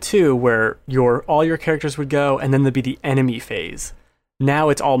XCOM 1 and 2, where all your characters would go, and then there'd be the enemy phase. Now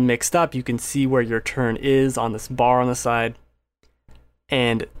it's all mixed up. You can see where your turn is on this bar on the side,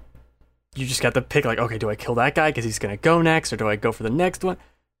 and you just got to pick, like, okay, do I kill that guy because he's going to go next, or do I go for the next one?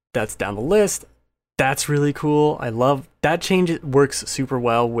 That's down the list. That's really cool. I love that change. It works super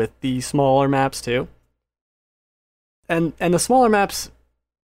well with the smaller maps too. And the smaller maps,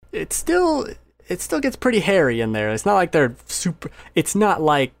 it still gets pretty hairy in there. It's not like they're super. It's not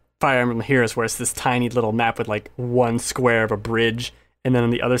like Fire Emblem Heroes, where it's this tiny little map with like one square of a bridge, and then on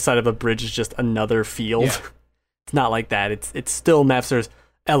the other side of the bridge is just another field. Yeah. It's not like that. It's still maps. There's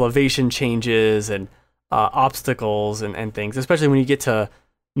elevation changes and obstacles and things, especially when you get to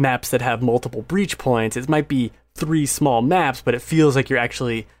maps that have multiple breach points. It might be 3 small maps, but it feels like you're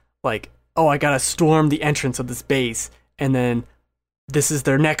actually like, oh, I gotta storm the entrance of this base, and then this is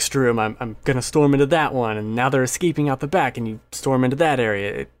their next room. I'm gonna storm into that one, and now they're escaping out the back, and you storm into that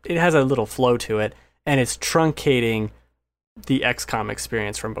area. It has a little flow to it, and it's truncating the XCOM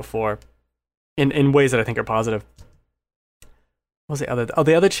experience from before in ways that I think are positive. What was the other? Oh,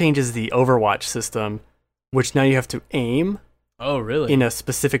 the other change is the Overwatch system, which now you have to aim. Oh, really? In a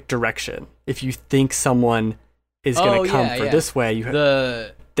specific direction. If you think someone is going to come this way, you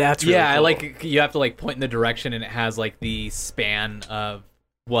have that's really cool. I like you have to like point in the direction, and it has like the span of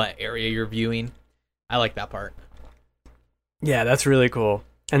what area you're viewing. I like that part. Yeah, that's really cool.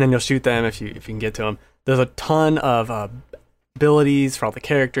 And then you'll shoot them if you can get to them. There's a ton of abilities for all the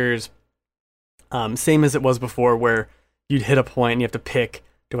characters. Same as it was before, where you'd hit a point and you have to pick,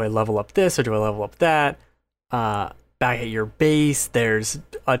 do I level up this or do I level up that? Back at your base, there's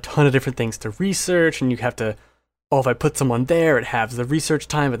a ton of different things to research, and you have to, if I put someone there, it has the research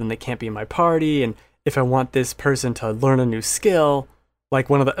time, but then they can't be in my party. And if I want this person to learn a new skill, like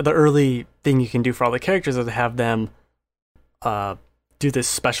one of the early thing you can do for all the characters is to have them do this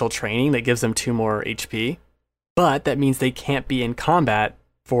special training that gives them 2 more HP, but that means they can't be in combat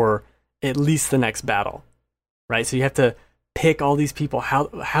for at least the next battle, right? So you have to pick all these people,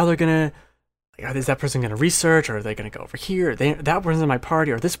 how they're gonna. Is that person going to research, or are they going to go over here? That person's in my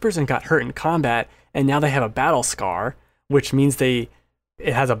party, or this person got hurt in combat, and now they have a battle scar, which means it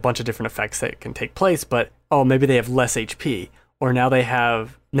has a bunch of different effects that can take place, but, maybe they have less HP, or now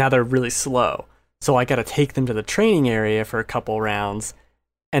they're really slow. So I got to take them to the training area for a couple rounds,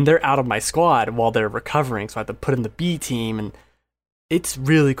 and they're out of my squad while they're recovering, so I have to put in the B team, and it's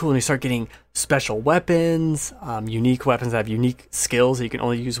really cool. And you start getting special weapons, unique weapons that have unique skills that you can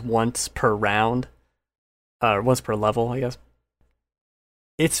only use once per round, once per level, I guess.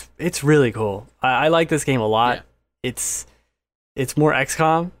 It's really cool. I like this game a lot. Yeah. It's more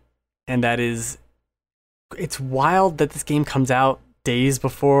XCOM, and it's wild that this game comes out days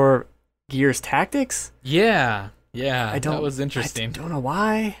before Gears Tactics. Yeah, that was interesting. I don't know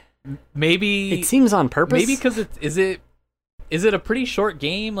why. Maybe it seems on purpose. Maybe because is it a pretty short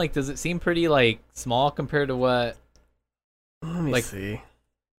game? Like, does it seem pretty like small compared to what Let me Like, see.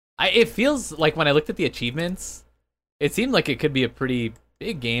 it feels like when I looked at the achievements, it seemed like it could be a pretty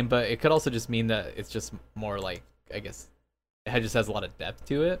big game, but it could also just mean that it's just more like, I guess, just has a lot of depth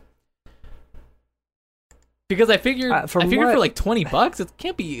to it. Because I figured for like $20, it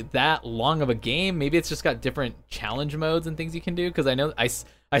can't be that long of a game. Maybe it's just got different challenge modes and things you can do. Because I know I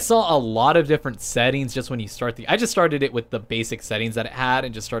saw a lot of different settings just when you start I just started it with the basic settings that it had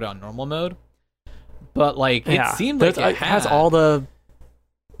and just started on normal mode. But like it seemed like it has all the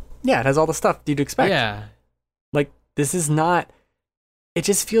it has all the stuff you'd expect. Yeah, like this is not. It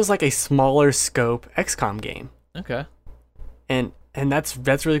just feels like a smaller scope XCOM game. Okay, and that's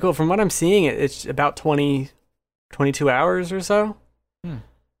really cool. From what I'm seeing, it's about 22 hours or so.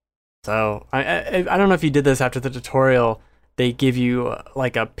 So I don't know if you did this after the tutorial. They give you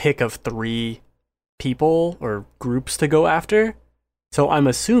like a pick of 3 people or groups to go after. So I'm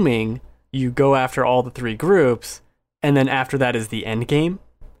assuming you go after all the 3 groups, and then after that is the end game.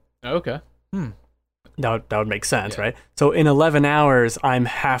 Okay. That would make sense, right? So in 11 hours, I'm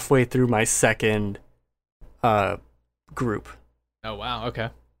halfway through my second group. Oh wow. Okay.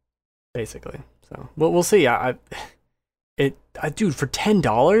 Basically. So we'll see. Dude, for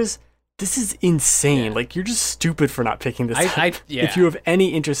 $10, this is insane. Yeah. Like you're just stupid for not picking this up. Yeah. If you have any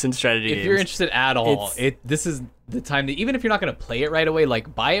interest in strategy games, if you're interested at all, this is the time to, even if you're not gonna play it right away,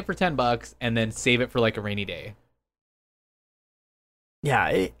 like buy it for $10 and then save it for like a rainy day.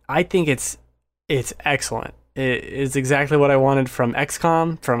 Yeah, I think it's excellent. It is exactly what I wanted from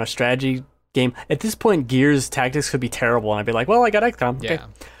XCOM, from a strategy game. At this point, Gears Tactics could be terrible, and I'd be like, well, I got XCOM. Okay. Yeah.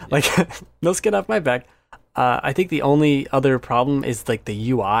 Like, no skin off my back. I think the only other problem is like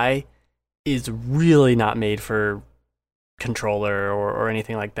the UI is really not made for controller or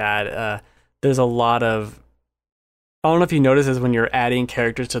anything like that. There's a lot of, I don't know if you notice is when you're adding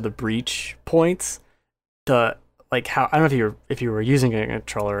characters to the breach points, I don't know if you were using a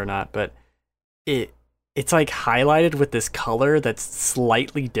controller or not, but it's like highlighted with this color that's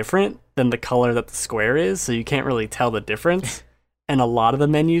slightly different than the color that the square is, so you can't really tell the difference. And a lot of the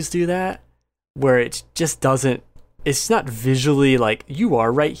menus do that, where it just doesn't, it's not visually like, you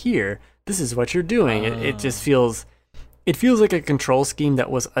are right here, this is what you're doing. It just feels like a control scheme that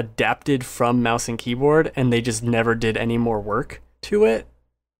was adapted from mouse and keyboard, and they just never did any more work to it.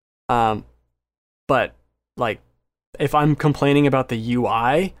 But like, if I'm complaining about the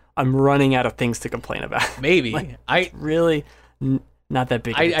UI, I'm running out of things to complain about. Maybe. Like, really not that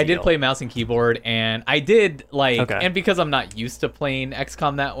big of a deal. I did play mouse and keyboard, and I did like, Okay. and because I'm not used to playing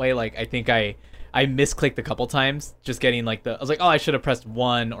XCOM that way, like I think I misclicked a couple times, just getting like I was like, oh, I should have pressed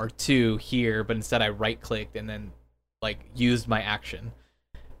 1 or 2 here, but instead I right clicked and then like used my action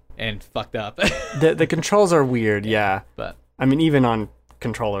and fucked up. The controls are weird, yeah. But I mean, even on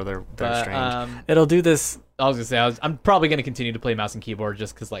controller, they're strange. It'll do this. I was gonna say I'm probably gonna continue to play mouse and keyboard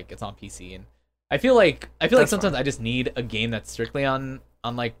just because like it's on PC, and I feel like sometimes I just need a game that's strictly on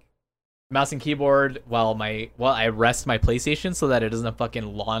like mouse and keyboard while I rest my PlayStation so that it doesn't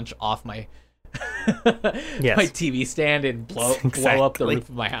fucking launch off my my TV stand and blow up the roof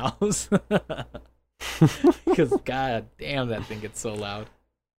of my house. Because god damn, that thing gets so loud.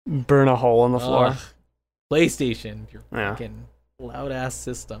 Burn a hole in the floor. PlayStation, your fucking loud ass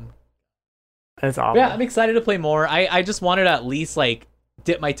system. It's awful. Yeah, I'm excited to play more. I just wanted to at least like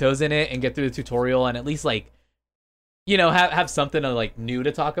dip my toes in it and get through the tutorial and at least like, you know, have something to like new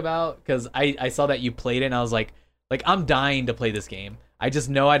to talk about, because I saw that you played it and I was like I'm dying to play this game. I just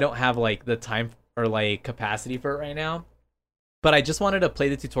know I don't have like the time or like capacity for it right now, but I just wanted to play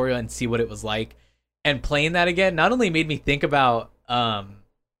the tutorial and see what it was like. And playing that again not only made me think about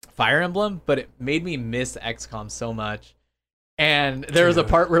Fire Emblem, but it made me miss XCOM so much. And there was a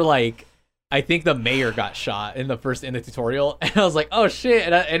part where like I think the mayor got shot in the tutorial, and I was like, oh shit.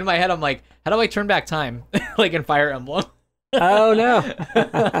 And in my head I'm like, how do I turn back time? Like in Fire Emblem. Oh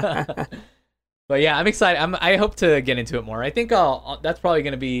no. But yeah, I'm excited. I hope to get into it more. I think that's probably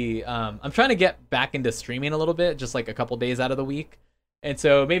going to be I'm trying to get back into streaming a little bit, just like a couple days out of the week. And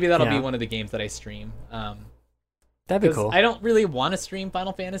so maybe that'll be one of the games that I stream. That'd be cool. I don't really want to stream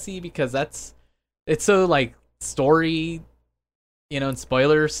Final Fantasy because it's so like story, you know, and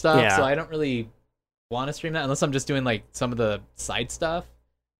spoiler stuff. Yeah. So I don't really want to stream that unless I'm just doing like some of the side stuff.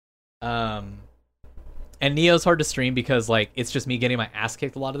 And Neo's hard to stream because like it's just me getting my ass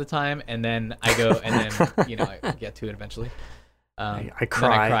kicked a lot of the time, and then I go and then you know I get to it eventually. I cry.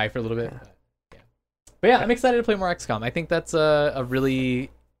 Then I cry for a little bit. But yeah, I'm excited to play more XCOM. I think that's a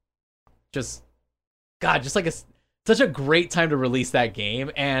really just like such a great time to release that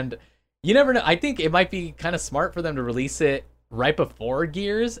game. And you never know. I think it might be kind of smart for them to release it right before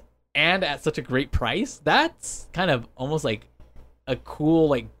Gears and at such a great price. That's kind of almost like a cool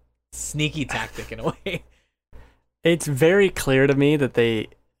like sneaky tactic in a way. It's very clear to me that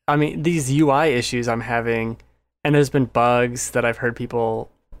I mean, these UI issues I'm having, and there's been bugs that I've heard people.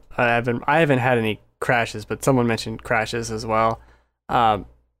 I haven't had any crashes, but someone mentioned crashes as well.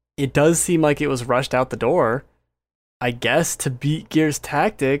 It does seem like it was rushed out the door, I guess, to beat Gears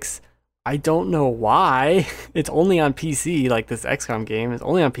Tactics. I don't know why. It's only on PC, like this XCOM game is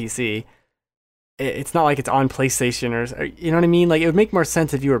only on PC. It's not like it's on PlayStation or you know what I mean? Like, it would make more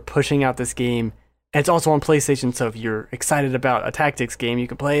sense if you were pushing out this game and it's also on PlayStation, so if you're excited about a tactics game, you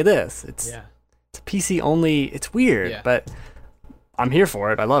can play this. It's PC only. It's weird, but I'm here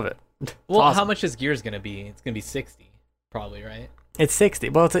for it. I love it. Well, awesome. How much is Gears going to be? It's going to be 60, probably, right? It's 60.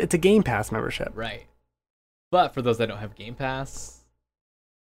 Well, it's a Game Pass membership. Right. But for those that don't have Game Pass...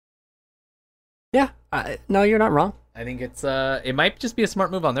 Yeah. No, you're not wrong. I think it might just be a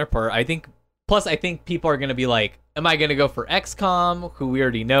smart move on their part. I think people are going to be like, am I going to go for XCOM, who we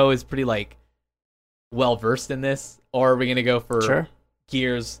already know is pretty, like, well-versed in this? Or are we going to go for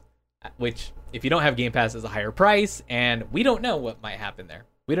Gears, which, if you don't have Game Pass, is a higher price, and we don't know what might happen there.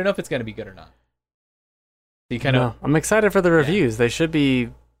 We don't know if it's going to be good or not. So you kind of... I'm excited for the reviews. They should be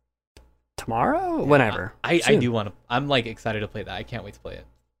tomorrow? Whenever. I do want to... I'm, like, excited to play that. I can't wait to play it.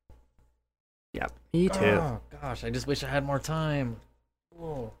 Yeah, me too. Oh, gosh, I just wish I had more time.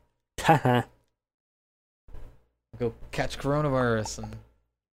 Oh. Go catch coronavirus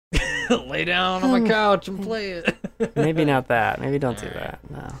and lay down on my couch and play it. Maybe not that. Maybe don't do that.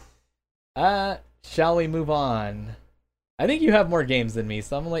 No. Shall we move on? I think you have more games than me,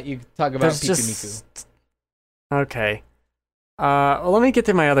 so I'm gonna let you talk about Pikuniku. Okay. Well, let me get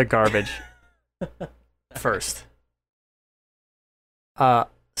to my other garbage first.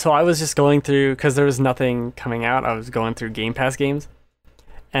 So I was just going through, because there was nothing coming out, I was going through Game Pass games,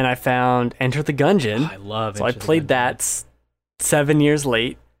 and I found Enter the Gungeon. I love it. So I played that 7 years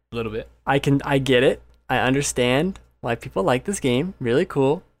late. A little bit. I get it. I understand why people like this game. Really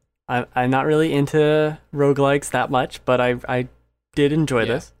cool. I'm not really into roguelikes that much, but I did enjoy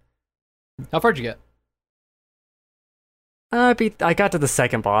this. How far did you get? I got to the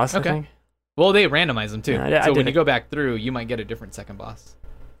second boss, I think. Well, they randomize them too. So when you go back through, you might get a different second boss.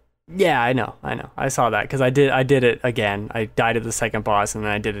 Yeah, I know. I saw that because I did it again. I died at the second boss, and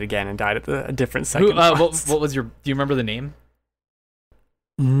then I did it again and died at a different second boss. What was your... Do you remember the name?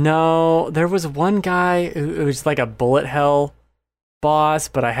 No, there was one guy who was like a bullet hell boss,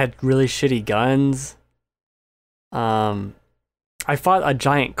 but I had really shitty guns. I fought a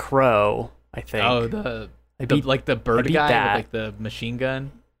giant crow, I think. Oh, the bird guy with like the machine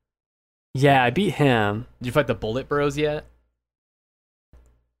gun? Yeah, I beat him. Did you fight the bullet bros yet?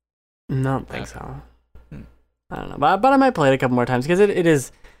 No, I don't think so. I don't know, but I might play it a couple more times because it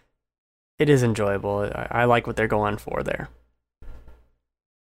is enjoyable. I like what they're going for there.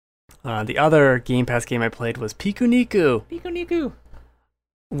 The other Game Pass game I played was Pikuniku,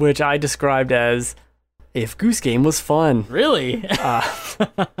 which I described as if Goose Game was fun. Really?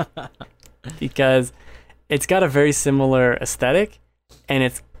 Because it's got a very similar aesthetic, and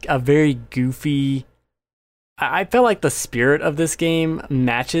it's a very goofy... I felt like the spirit of this game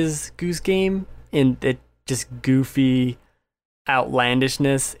matches Goose Game in it just goofy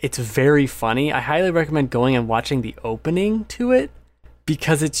outlandishness. It's very funny. I highly recommend going and watching the opening to it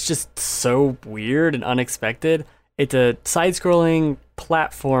because it's just so weird and unexpected. It's a side-scrolling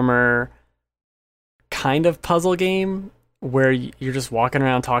platformer kind of puzzle game where you're just walking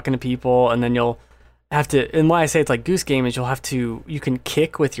around talking to people, and then you'll have to... And why I say it's like Goose Game is you can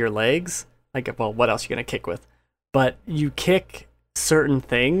kick with your legs. Like, well, what else are you going to kick with? But you kick certain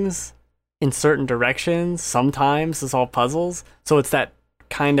things in certain directions. Sometimes it's all puzzles. So it's that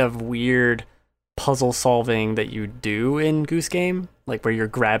kind of weird puzzle solving that you do in Goose Game, like where you're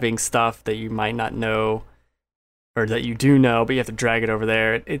grabbing stuff that you might not know or that you do know, but you have to drag it over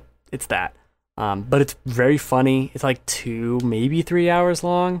there. It's that. But it's very funny. It's like 2, maybe 3 hours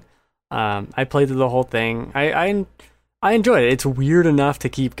long. I played through the whole thing. I enjoyed it. It's weird enough to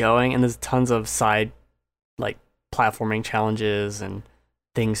keep going, and there's tons of side like platforming challenges and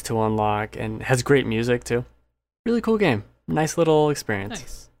things to unlock, and has great music too. Really cool game. Nice little experience.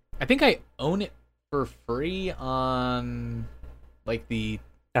 Nice. I think I own it for free on like the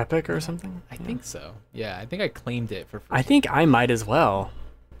Epic or something. I think so. Yeah, I think I claimed it for free. I think I might as well.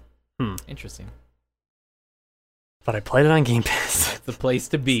 Interesting. But I played it on Game Pass. That's the place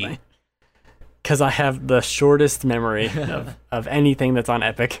to be. Because I have the shortest memory of anything that's on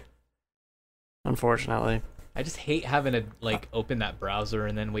Epic. Unfortunately. I just hate having to like open that browser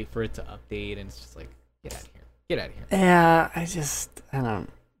and then wait for it to update, and it's just like, get out of here. Get out of here. Yeah, I don't.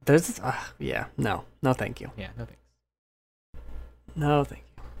 There's no, thank you. Yeah, no thanks. No, thank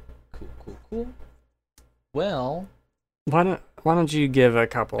you. Cool. Well, Why don't you give a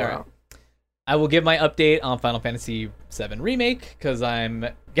couple All right. out? I will give my update on Final Fantasy VII Remake because I'm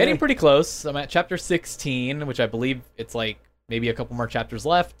getting pretty close. I'm at chapter 16, which I believe it's like maybe a couple more chapters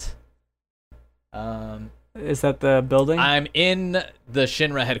left. Is that the building? I'm in the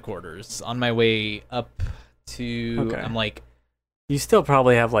Shinra headquarters on my way up to. Okay. I'm like, You still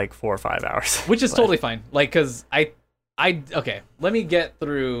probably have like 4 or 5 hours. which is left. totally fine. Like, cause I okay. Let me get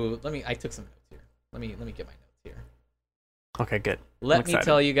through. I took some notes here. Let me get my notes here. Okay, good. Let me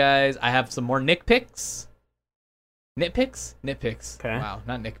tell you guys, I have some more nitpicks. Nitpicks? Okay. Wow,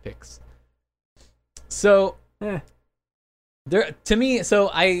 not nitpicks. So, there to me, so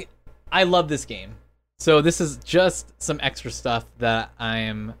I love this game. So this is just some extra stuff that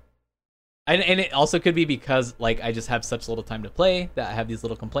and it also could be because like I just have such little time to play that I have these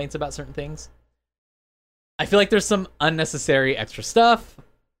little complaints about certain things. I feel like there's some unnecessary extra stuff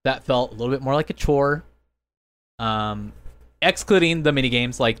that felt a little bit more like a chore. Excluding the mini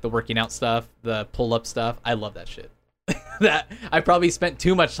games like the working out stuff, the pull-up stuff. I love that shit. That I probably spent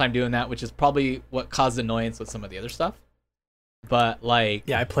too much time doing that, which is probably what caused annoyance with some of the other stuff. But like,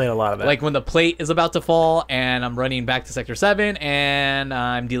 Yeah, I played a lot of that. like when the plate is about to fall and I'm running back to Sector 7 and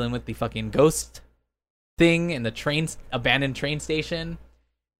I'm dealing with the fucking ghost thing in the abandoned train station.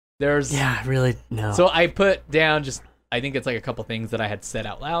 There's yeah, really no. So I put down I think it's like a couple things that I had said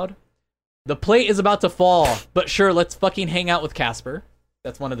out loud. The plate is about to fall, but sure, let's fucking hang out with Casper.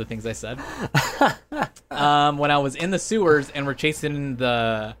 That's one of the things I said. When I was in the sewers and we're chasing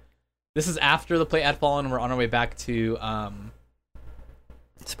this is after the plate had fallen and we're on our way back to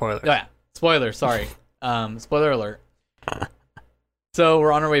Spoiler. Oh yeah, spoiler. Sorry, spoiler alert. So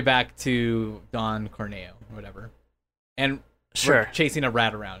we're on our way back to Don Corneo or whatever, and Sure. we're chasing a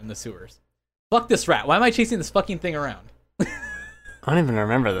rat around in the sewers. Fuck this rat! Why am I chasing this fucking thing around? I don't even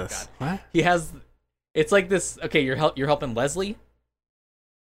remember this. What? He has, it's like this. Okay, you're helping Leslie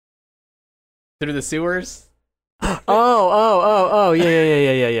through the sewers. Oh,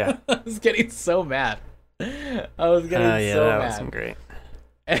 yeah. I was getting so mad. I was getting Yeah, so that mad. wasn't great.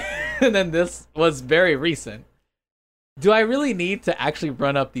 And then this was very recent. Do I really need to actually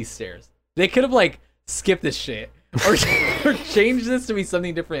run up these stairs? They could have like skipped this shit or changed this to be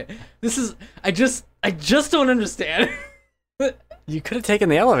something different. I just don't understand. You could have taken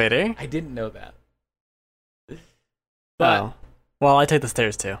the elevator. I didn't know that. But Well, I take the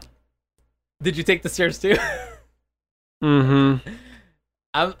stairs too. did you take the stairs too? Mm-hmm.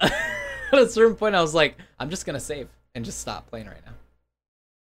 I'm at a certain point I was like, I'm just gonna save and just stop playing right now.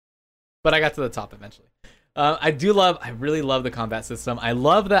 But I got to the top eventually. I really love the combat system. I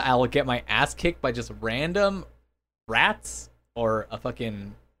love that I'll get my ass kicked by just random rats or a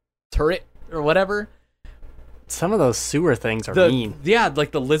fucking turret or whatever. Some of those sewer things are mean. Yeah,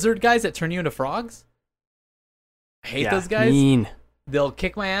 like the lizard guys that turn you into frogs. I hate those guys. Mean. They'll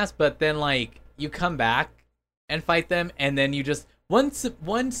kick my ass, but then like you come back and fight them, and then you just one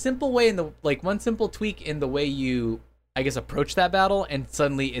simple way one simple tweak in the way you, I guess, approach that battle, and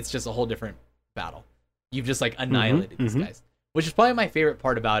suddenly it's just a whole different battle. You've just like annihilated these guys, which is probably my favorite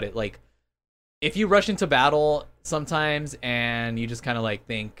part about it. Like, if you rush into battle sometimes and you just kind of like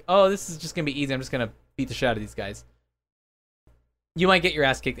think, oh, this is just gonna be easy, I'm just gonna beat the shit out of these guys, you might get your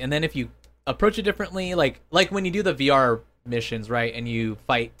ass kicked. And then if you approach it differently, like when you do the VR missions, right, and you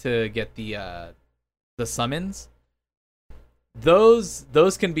fight to get the summons, those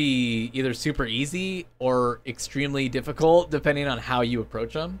can be either super easy or extremely difficult depending on how you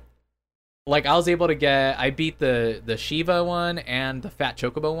approach them. Like I beat the Shiva one and the Fat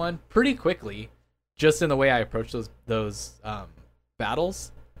Chocobo one pretty quickly, just in the way I approach those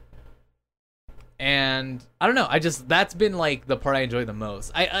battles. And I don't know, that's been like the part I enjoy the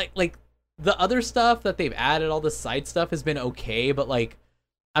most. I like the other stuff that they've added, all the side stuff has been okay, but like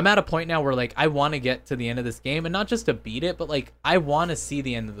I'm at a point now where like I want to get to the end of this game, and not just to beat it, but like I want to see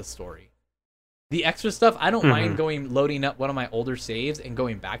the end of the story. The extra stuff, I don't mind loading up one of my older saves and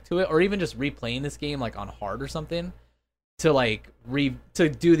going back to it, or even just replaying this game like on hard or something to like to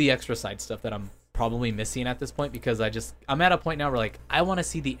do the extra side stuff that I'm probably missing at this point, because I'm at a point now where like I want to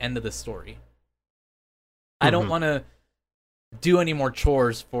see the end of the story. I don't want to do any more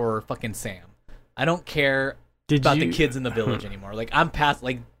chores for fucking Sam. I don't care about the kids in the village anymore. Like I'm past,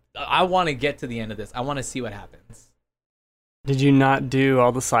 like I want to get to the end of this. I want to see what happens. Did you not do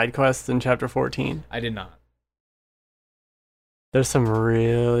all the side quests in chapter 14? I did not. There's some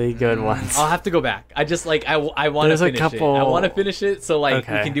really good ones. I'll have to go back. I just like I want to finish it. I want to finish it so like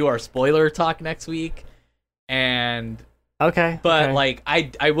we can do our spoiler talk next week. And okay. But like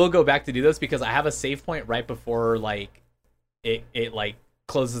I will go back to do this because I have a save point right before like it like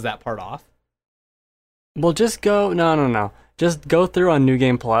closes that part off. Well, just go. No. Just go through on New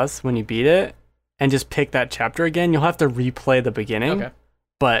Game Plus when you beat it, and just pick that chapter again. You'll have to replay the beginning, Okay.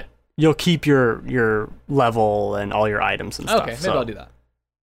 but you'll keep your level and all your items and stuff. Okay, maybe so, I'll do that.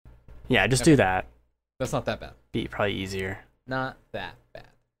 Yeah, just do that. That's not that bad. Be probably easier. Not that bad.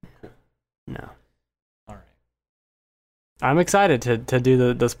 No. All right. I'm excited to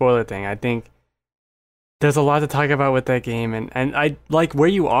do the spoiler thing. I think there's a lot to talk about with that game, and I like where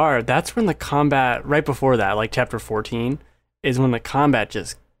you are. That's when the combat right before that, like chapter 14, is when the combat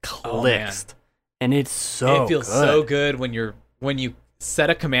just clicks, and it's so it feels good. so good when you set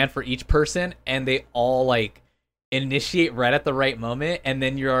a command for each person and they all like initiate right at the right moment, and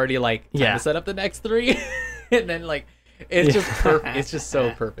then you're already like time to set up the next 3, and then like it's just perfect. It's just so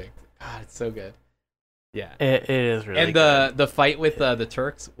perfect. God, it's so good. Yeah, it is really. And good. the fight with the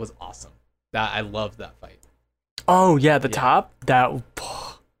Turks was awesome. That I loved that fight. Oh yeah, top that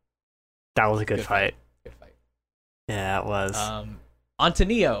was a good fight. Good fight. Yeah, it was. On to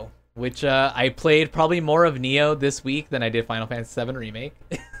Neo, which I played probably more of Neo this week than I did Final Fantasy VII Remake.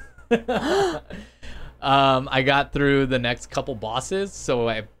 I got through the next couple bosses, so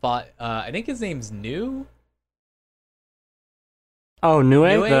I fought. I think his name's New. Oh, Nue,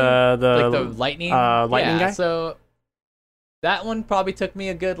 Nue? the Like the lightning guy. So that one probably took me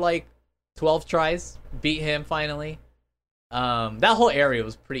a good like 12 tries. Beat him finally. That whole area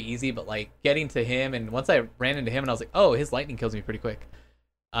was pretty easy, but like getting to him, and once I ran into him and I was like, oh, his lightning kills me pretty quick.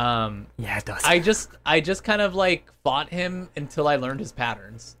 Yeah, it does. I just kind of like fought him until I learned his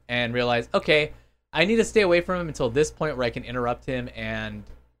patterns and realized, okay, I need to stay away from him until this point where I can interrupt him and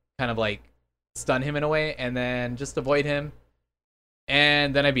kind of like stun him in a way, and then just avoid him.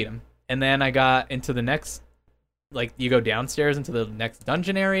 And then I beat him. And then I got into the next, like you go downstairs into the next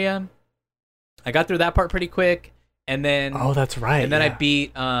dungeon area. I got through that part pretty quick. And then that's right. And then I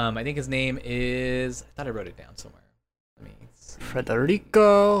beat I think his name is, I thought I wrote it down somewhere. Let me see.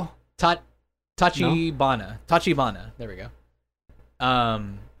 Federico Tachibana. Tachibana. There we go.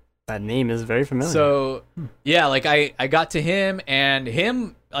 That name is very familiar. So yeah, like I got to him, and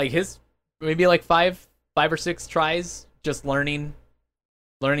him like his maybe like five or six tries just learning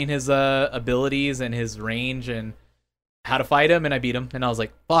his abilities and his range and how to fight him, and I beat him, and I was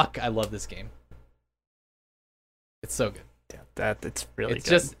like, fuck, I love this game. It's so good. Yeah, it's really it's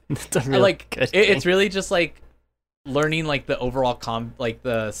good. Just it's a really good game. It's really just like learning like the overall like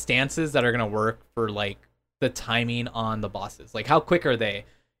the stances that are gonna work for like the timing on the bosses. Like how quick are they?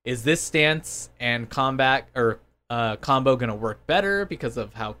 Is this stance and combat or combo gonna work better because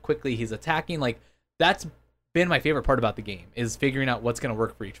of how quickly he's attacking? Like that's been my favorite part about the game, is figuring out what's gonna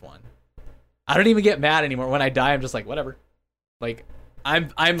work for each one. I don't even get mad anymore when I die. I'm just like, whatever. Like I'm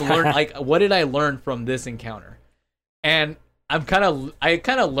learn like, what did I learn from this encounter? And I kind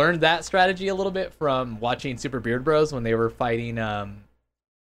of learned that strategy a little bit from watching Super Beard Bros when they were fighting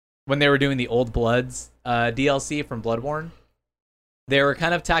when they were doing the Old Bloods DLC from Bloodborne. They were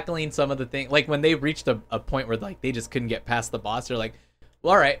kind of tackling some of the things, like when they reached a point where like they just couldn't get past the boss. They're like,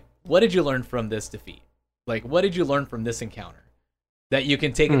 well, all right, what did you learn from this defeat? Like, what did you learn from this encounter that you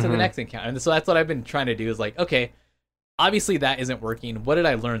can take into the next encounter? And so that's what I've been trying to do, is like, okay, obviously that isn't working. What did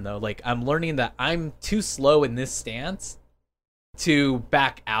I learn though? Like, I'm learning that I'm too slow in this stance to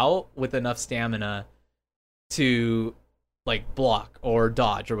back out with enough stamina to like block or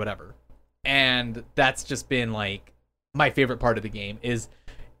dodge or whatever. And that's just been like my favorite part of the game, is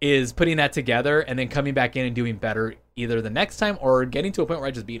putting that together and then coming back in and doing better either the next time or getting to a point where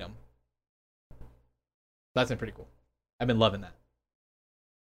I just beat them. That's been pretty cool. I've been loving that.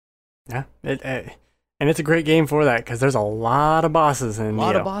 Yeah, and it's a great game for that, because there's a lot of bosses in A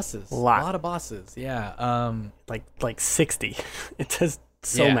lot Neo. of bosses. A lot. A lot of bosses. Yeah. Like 60. It does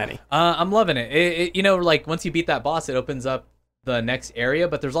so yeah. many. I'm loving it. It. You know, like once you beat that boss, it opens up the next area,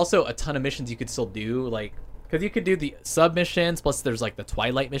 but there's also a ton of missions you could still do, like because you could do the sub missions, plus there's like the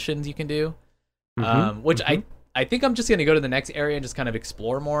Twilight missions you can do, which I think I'm just gonna go to the next area and just kind of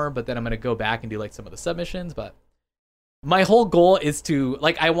explore more, but then I'm gonna go back and do like some of the sub missions. But my whole goal is to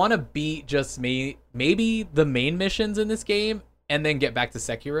like, I want to beat just maybe the main missions in this game and then get back to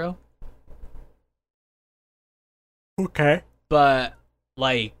Sekiro. Okay. But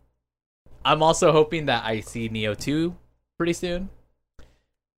like, I'm also hoping that I see Neo 2 pretty soon.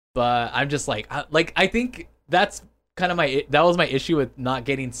 But I'm just like I think that's kind of that was my issue with not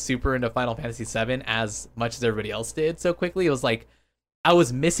getting super into Final Fantasy VII as much as everybody else did so quickly. It was like I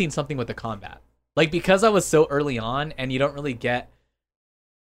was missing something with the combat. Like, because I was so early on and you don't really get,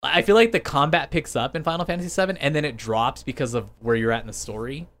 I feel like the combat picks up in Final Fantasy VII and then it drops because of where you're at in the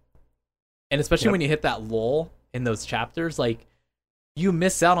story. And especially when you hit that lull in those chapters, like you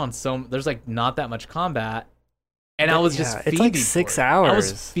miss out on there's like not that much combat, and I was just fiending it's like 6 for it. hours. I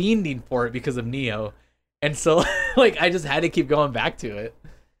was fiending for it because of Neo, and so like I just had to keep going back to it.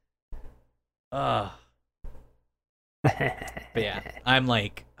 But yeah, I'm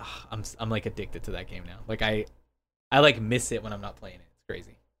like addicted to that game now. Like I like miss it when I'm not playing it. It's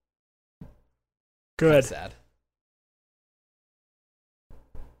crazy. Good. That's sad.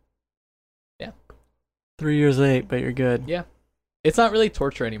 Yeah. 3 years late, but you're good. Yeah. It's not really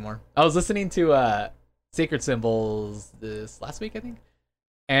torture anymore. I was listening to Sacred Symbols this last week, I think.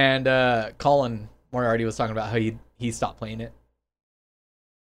 And Colin Moriarty was talking about how he stopped playing it.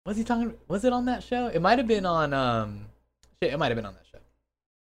 Was he talking? Was it on that show? It might have been on it might have been on that show.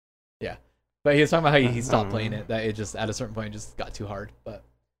 Yeah. But he was talking about how he stopped playing it, that it just at a certain point it just got too hard. But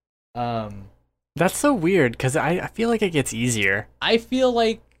that's so weird because I feel like it gets easier. I feel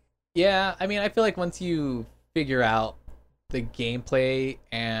like I feel like once you figure out the gameplay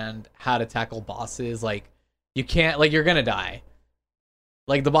and how to tackle bosses, like you can't, like you're gonna die.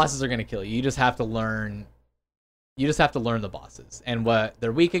 Like the bosses are gonna kill you. You just have to learn the bosses and what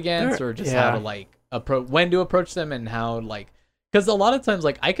they're weak against, or just how to like when to approach them, and how like, because a lot of times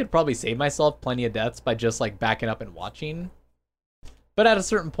like I could probably save myself plenty of deaths by just like backing up and watching, but at a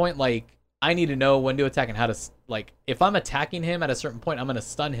certain point like I need to know when to attack and how to, like, if I'm attacking him at a certain point, I'm going to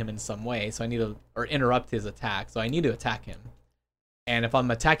stun him in some way. So I need to, or interrupt his attack. So I need to attack him. And if I'm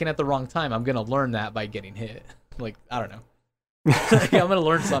attacking at the wrong time, I'm going to learn that by getting hit. Like, I don't know. I'm going to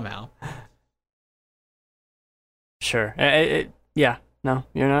learn somehow. Sure. Yeah. No,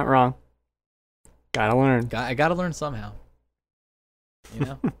 you're not wrong. Gotta learn. I gotta learn somehow. You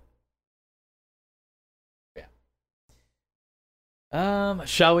know?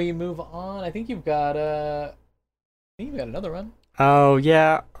 Shall we move on? I think you've got another one. Oh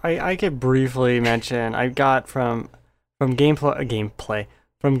yeah, I could briefly mention I got from Gamefly.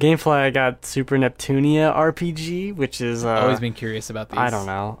 From Gamefly I got Super Neptunia RPG, which is I've always been curious about these. I don't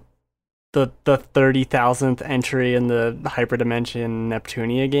know. The 30,000th entry in the Hyperdimension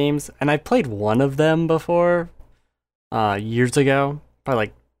Neptunia games, and I played one of them before years ago, probably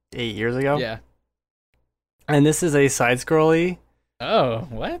like 8 years ago. Yeah. And this is a side-scrolly. Oh,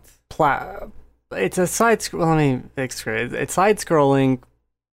 what? It's a side-scroll. Let me explain. It's side-scrolling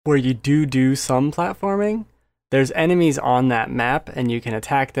where you do some platforming. There's enemies on that map, and you can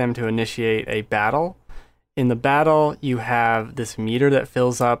attack them to initiate a battle. In the battle, you have this meter that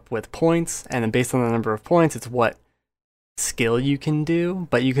fills up with points, and then based on the number of points, it's what skill you can do.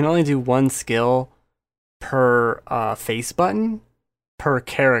 But you can only do one skill per face button per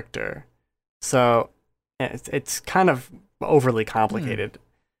character. So it's kind of overly complicated,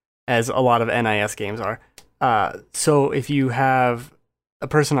 as a lot of NIS games are. So if you have a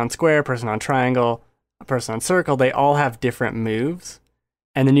person on square, a person on triangle, a person on circle, they all have different moves,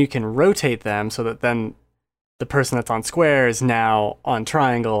 and then you can rotate them so that then the person that's on square is now on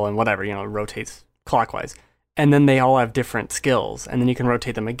triangle and whatever, rotates clockwise. And then they all have different skills, and then you can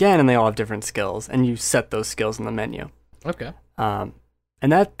rotate them again and they all have different skills, and you set those skills in the menu. Okay.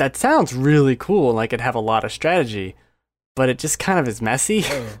 And that sounds really cool, like it'd have a lot of strategy, but it just kind of is messy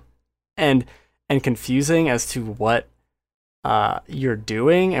and confusing as to what you're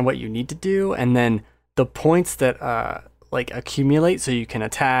doing and what you need to do, and then the points that like accumulate so you can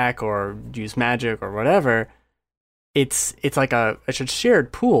attack or use magic or whatever. It's like a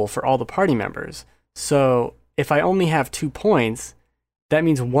shared pool for all the party members. So if I only have 2 points, that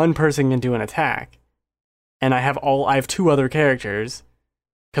means one person can do an attack, and I have 2 other characters.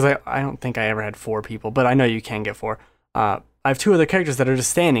 Because I don't think I ever had 4 people, but I know you can get 4. I have 2 other characters that are just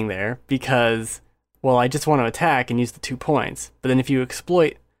standing there because, well, I just want to attack and use the 2 points. But then if you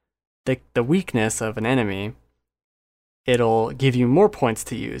exploit the weakness of an enemy, it'll give you more points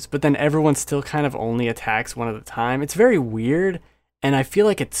to use. But then everyone still kind of only attacks one at a time. It's very weird, and I feel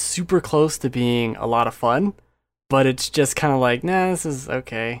like it's super close to being a lot of fun, but it's just kind of like, nah, this is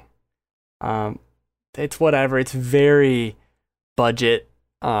okay. It's whatever. It's very budget.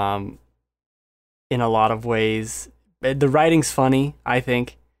 In a lot of ways. The writing's funny, I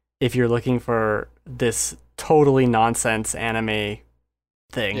think, if you're looking for this totally nonsense anime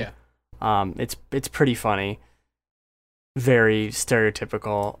thing. Yeah. It's pretty funny. Very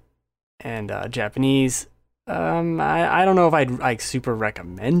stereotypical and Japanese. I don't know if I'd like super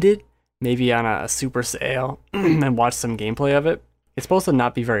recommend it. Maybe on a super sale and watch some gameplay of it. It's supposed to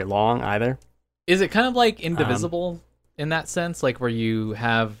not be very long either. Is it kind of like Indivisible? In that sense, like where you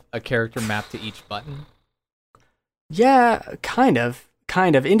have a character mapped to each button? Yeah, kind of.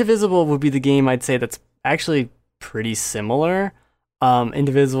 Indivisible would be the game I'd say that's actually pretty similar.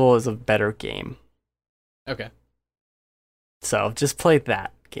 Indivisible is a better game. Okay. So just play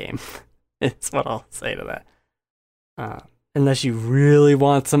that game. It's what I'll say to that. Unless you really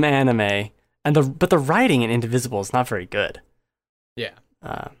want some anime, but the writing in Indivisible is not very good. Yeah.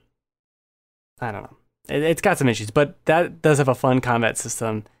 I don't know. It's got some issues, but that does have a fun combat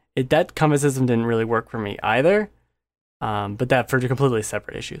system. That combat system didn't really work for me either. But that for completely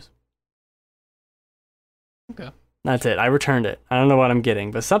separate issues. Okay. That's it. I returned it. I don't know what I'm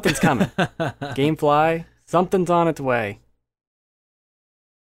getting, but something's coming. Gamefly, something's on its way.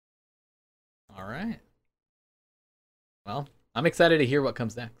 All right. Well, I'm excited to hear what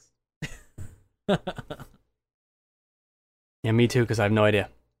comes next. Yeah, me too, because I have no idea.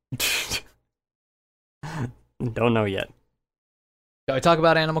 Don't know yet. Shall we talk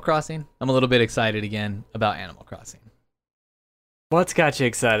about Animal Crossing? I'm a little bit excited again about Animal Crossing. What's got you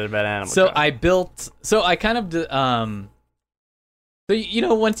excited about Animal Crossing? So I kind of, so, you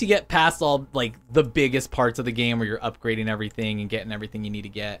know, once you get past all, like, the biggest parts of the game where you're upgrading everything and getting everything you need to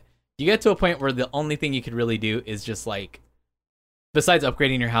get, you get to a point where the only thing you could really do is just, like, besides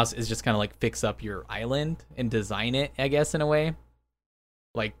upgrading your house, is just kind of, like, fix up your island and design it, I guess, in a way.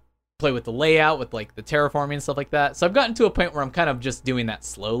 Like, play with the layout, with, like, the terraforming and stuff like that. So I've gotten to a point where I'm kind of just doing that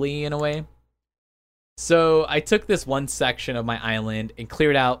slowly, in a way. So I took this one section of my island and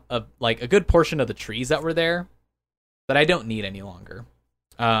cleared out a good portion of the trees that were there that I don't need any longer.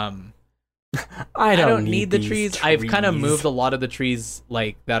 I don't need the trees. I've kind of moved a lot of the trees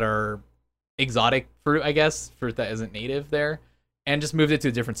like that are exotic fruit, I guess, fruit that isn't native there, and just moved it to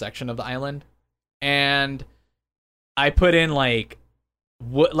a different section of the island. And I put in I'm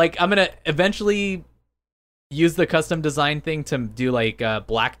gonna eventually use the custom design thing to do like a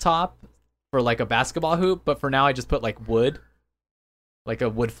blacktop for like a basketball hoop, but for now I just put like wood, like a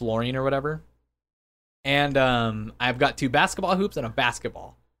wood flooring or whatever. And I've got 2 basketball hoops and a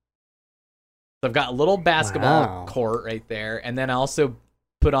basketball. So I've got a little basketball court right there, and then I also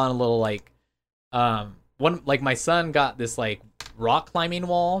put on a little my son got this like rock climbing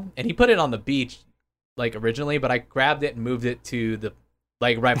wall, and he put it on the beach like originally, but I grabbed it and moved it to the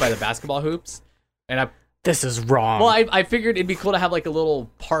like right by the basketball hoops, and this is wrong. Well, I figured it'd be cool to have like a little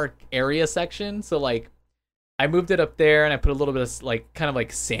park area section, so like I moved it up there, and I put a little bit of like kind of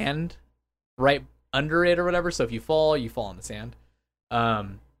like sand right under it or whatever, so if you fall on the sand.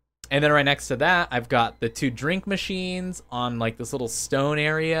 And then right next to that, I've got the 2 drink machines on like this little stone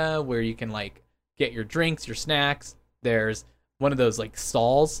area where you can like get your drinks, your snacks. There's one of those like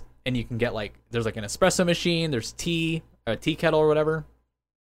stalls, and you can get like, there's like an espresso machine, there's tea, a tea kettle or whatever.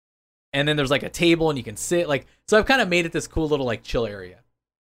 And then there's like a table, and you can sit like, so I've kind of made it this cool little like chill area.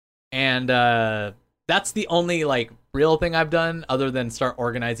 And that's the only like real thing I've done other than start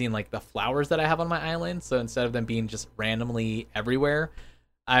organizing like the flowers that I have on my island. So instead of them being just randomly everywhere,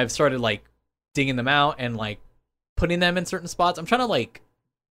 I've started like digging them out and like putting them in certain spots. I'm trying to like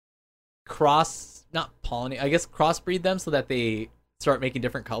crossbreed them so that they start making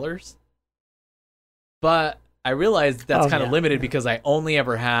different colors. But I realized that's kind of limited because I only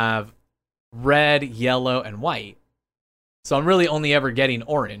ever have red, yellow, and white. So I'm really only ever getting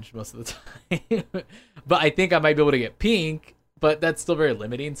orange most of the time. But I think I might be able to get pink, but that's still very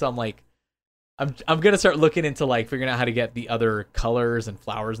limiting. So I'm like, I'm gonna start looking into like figuring out how to get the other colors and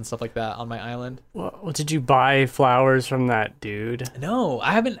flowers and stuff like that on my island. Well, did you buy flowers from that dude? No,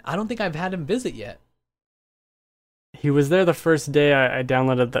 I haven't. I don't think I've had him visit yet. He was there the first day I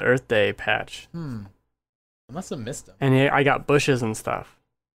downloaded the Earth Day patch. I must have missed him. And I got bushes and stuff.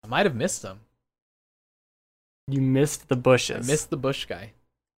 I might have missed him. You missed the bushes. I missed the bush guy.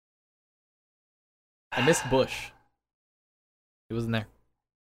 I missed Bush. He wasn't there.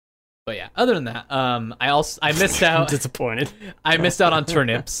 But yeah, other than that, I missed out. I'm disappointed. I missed out on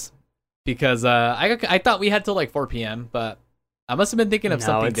turnips because I thought we had till like 4 p.m., but I must have been thinking of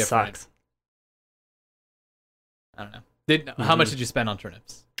something different. Sucks. I don't know. How much did you spend on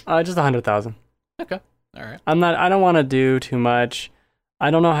turnips? Just 100,000. Okay, all right. I don't want to do too much. I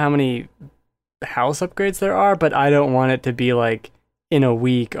don't know how many house upgrades there are, but I don't want it to be like in a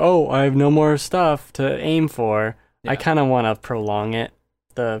week. Oh, I have no more stuff to aim for. Yeah. I kind of want to prolong it.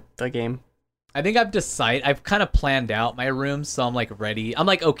 The game. I think I've kind of planned out my rooms, so I'm like ready. I'm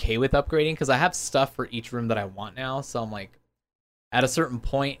like okay with upgrading because I have stuff for each room that I want now. So I'm like, at a certain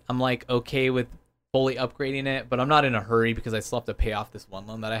point, I'm like okay with fully upgrading it, but I'm not in a hurry because I still have to pay off this one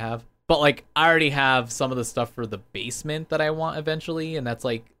loan that I have. But like, I already have some of the stuff for the basement that I want eventually, and that's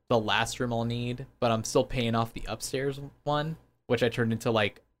like the last room I'll need. But I'm still paying off the upstairs one, which I turned into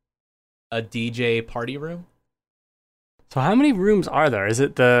like a DJ party room. So how many rooms are there? Is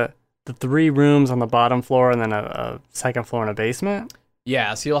it the 3 rooms on the bottom floor and then a second floor and a basement?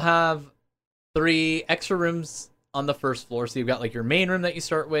 Yeah, so you'll have 3 extra rooms on the first floor. So you've got like your main room that you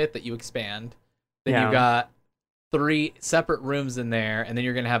start with that you expand. Then Yeah. you've got 3 separate rooms in there, and then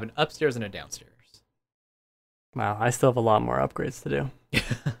you're gonna have an upstairs and a downstairs. Wow, I still have a lot more upgrades to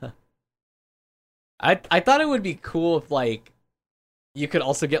do. I thought it would be cool if like you could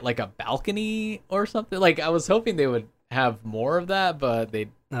also get like a balcony or something. Like I was hoping they would have more of that, but they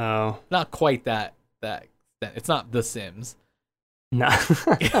Oh, not quite that extent. It's not The Sims. no.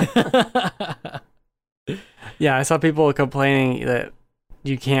 Yeah, I saw people complaining that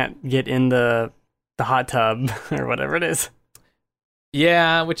you can't get in the hot tub or whatever it is.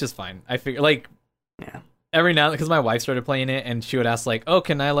 Yeah, which is fine. I figure like Yeah. every now because my wife started playing it and she would ask like, "Oh,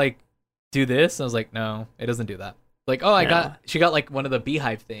 can I like do this?" And I was like, "No, it doesn't do that." Like, "Oh, she got like one of the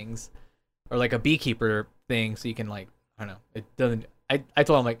beehive things or like a beekeeper thing so you can like, I don't know. It doesn't I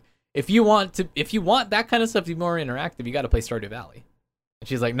told him like if you want that kind of stuff to be more interactive, you got to play Stardew Valley. And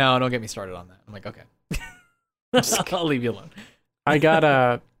she's like, "No, don't get me started on that." I'm like, "Okay." I'll leave you alone. I got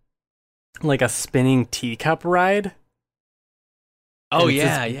a spinning teacup ride. Oh And it's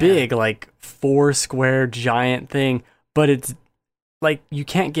yeah, this yeah. big, like 4 square giant thing, but it's like you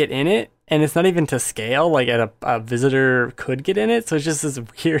can't get in it, and it's not even to scale. Like a visitor could get in it, so it's just this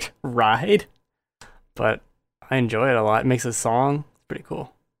weird ride. But I enjoy it a lot. It makes a song. It's pretty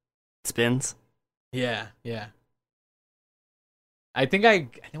cool. It spins. Yeah, yeah. What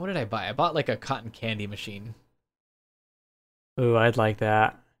did I buy? I bought like a cotton candy machine. Ooh, I'd like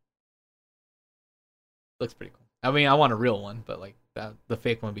that. Looks pretty cool. I mean, I want a real one, but like the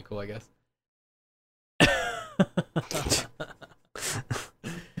fake one would be cool, I guess.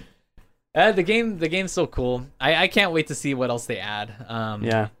 The game's so cool. I can't wait to see what else they add.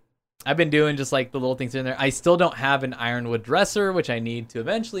 Yeah. I've been doing just like the little things in there. I still don't have an ironwood dresser, which I need to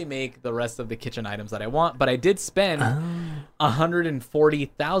eventually make the rest of the kitchen items that I want. But I did spend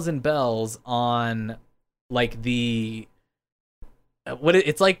 140,000 bells on like the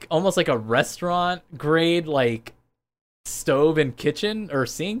it's like almost like a restaurant grade like stove and kitchen or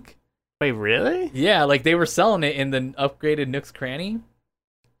sink. Wait, really? Yeah, like they were selling it in the upgraded Nook's Cranny.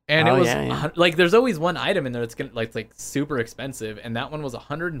 And it was like there's always one item in there that's gonna like super expensive, and that one was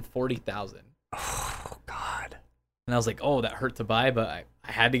 140,000. Oh God. And I was like, oh, that hurt to buy, but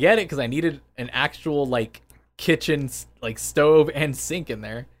I had to get it because I needed an actual like kitchen like stove and sink in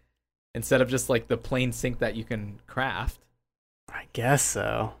there instead of just like the plain sink that you can craft. I guess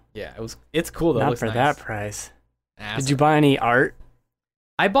so. Yeah, it's cool though. Not it looks for nice. that price. Ass. Did you buy any art?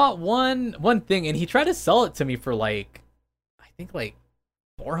 I bought one thing, and he tried to sell it to me for like, I think like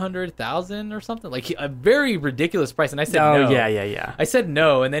 400,000 or something, like a very ridiculous price. And I said no. Yeah. I said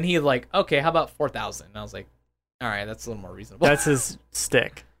no, and then he like, okay, how about 4,000? And I was like, all right, that's a little more reasonable. That's his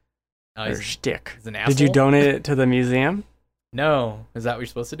stick. Oh, Or shtick. he's an asshole. Did you donate it to the museum? No, is that what you're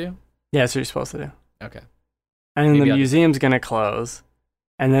supposed to do? Yeah, that's what you're supposed to do. Okay. And Maybe the I'll do- museum's gonna close,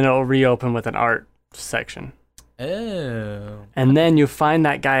 and then it'll reopen with an art section. Oh. And then you find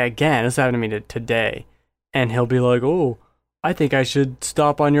that guy again. This happened to me today, and he'll be like, "Oh, I think I should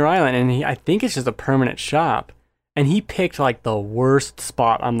stop on your island." And I think it's just a permanent shop. And he picked like the worst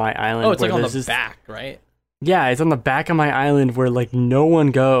spot on my island. Oh, it's like where on the there's back, right? Yeah, it's on the back of my island where like no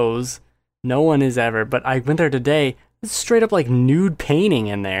one goes, no one is ever. But I went there today. It's straight up like nude painting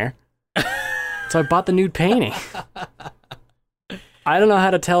in there. So I bought the nude painting. I don't know how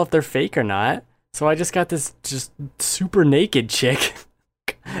to tell if they're fake or not. So I just got this just super naked chick.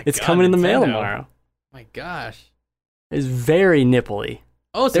 It's God, coming in the mail Nintendo. tomorrow. My gosh. It's very nipply.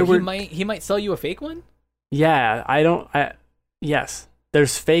 Oh, so There were- he might sell you a fake one? Yeah, yes.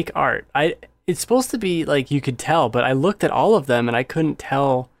 There's fake art. It's supposed to be like you could tell, but I looked at all of them and I couldn't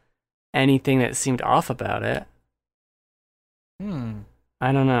tell anything that seemed off about it.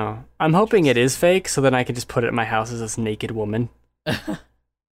 I don't know. I'm hoping it is fake so then I can just put it in my house as this naked woman.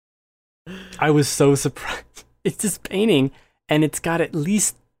 I was so surprised. It's this painting and it's got at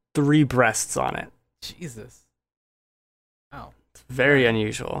least 3 breasts on it. Jesus. Wow. It's very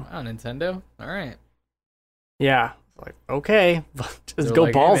unusual. Wow, Nintendo. All right. Yeah. Like, okay, just They're go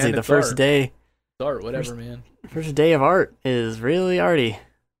like, hey, ballsy man, the it's first art. day. Art, whatever, man. First day of art is really arty.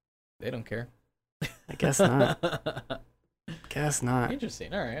 They don't care. I guess not. Guess not.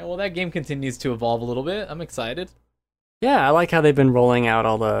 Interesting. All right. Well, that game continues to evolve a little bit. I'm excited. Yeah, I like how they've been rolling out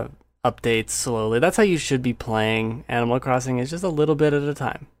all the updates slowly. That's how you should be playing Animal Crossing, is just a little bit at a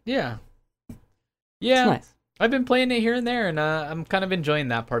time. Yeah. It's Yeah. nice. I've been playing it here and there, and I'm kind of enjoying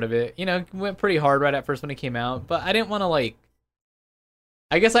that part of it. You know, it went pretty hard right at first when it came out, but I didn't want to like.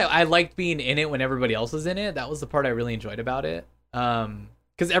 I guess I liked being in it when everybody else was in it. That was the part I really enjoyed about it.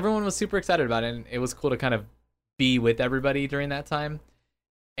 Because everyone was super excited about it, and it was cool to kind of be with everybody during that time.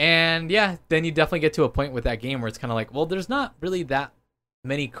 And yeah, then you definitely get to a point with that game where it's kind of like, well, there's not really that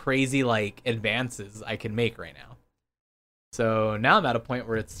many crazy like advances I can make right now. So now I'm at a point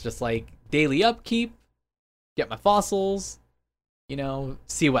where it's just like daily upkeep, get my fossils,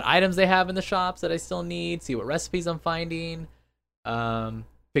 see what items they have in the shops that I still need, see what recipes I'm finding,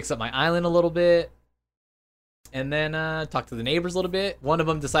 fix up my island a little bit, and then talk to the neighbors a little bit. One of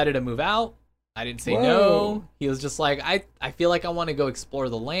them decided to move out. I didn't say no. He was just like, I feel like I want to go explore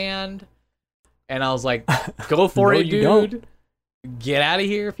the land. And I was like, go for it, dude. Don't. Get out of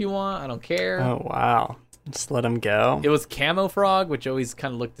here if you want. I don't care. Oh, wow. Just let him go. It was Camo Frog, which always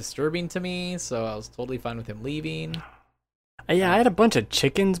kind of looked disturbing to me. So I was totally fine with him leaving. Yeah, I had a bunch of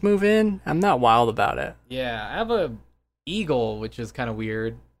chickens move in. I'm not wild about it. Yeah, I have a eagle, which is kind of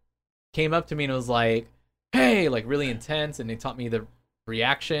weird. Came up to me and was like, hey, like really intense. And they taught me the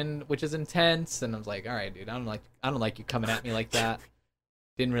reaction, which is intense. And I was like, all right, dude, I don't like you coming at me like that.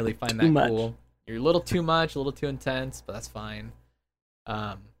 Didn't really find that cool. You're a little too much, a little too intense, but that's fine.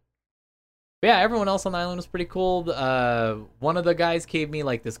 But yeah, everyone else on the island was pretty cool. One of the guys gave me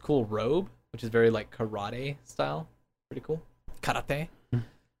like this cool robe, which is very like karate style. Pretty cool. Karate.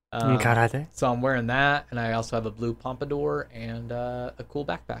 Karate. So I'm wearing that, and I also have a blue pompadour and a cool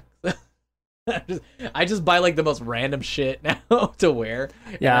backpack. I just buy like the most random shit now to wear.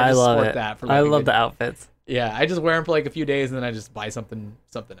 Yeah, I love it. That for, like, I love the outfits. Yeah, I just wear them for like a few days, and then I just buy something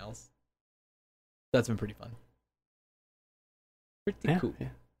else. That's been pretty fun. Pretty cool. Yeah.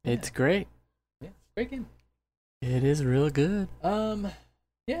 It's great. Yeah, great game. It is real good.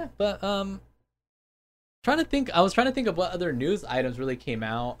 Yeah, but trying to think. I was trying to think of what other news items really came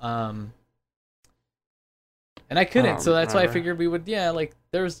out. And I couldn't, so that's why I figured we would. Yeah, like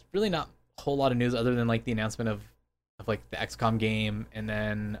there's really not a whole lot of news other than like the announcement of like the XCOM game, and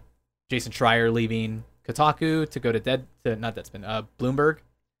then Jason Schreier leaving Kotaku to go to Bloomberg.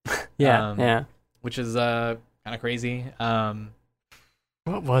 Yeah. Which is kind of crazy.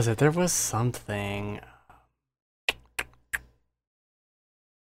 What was it? There was something.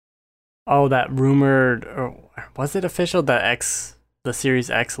 Oh, that rumored, or was it official? The Series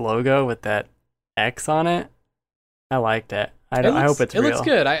X logo with that X on it. I liked it. I hope it's real. It looks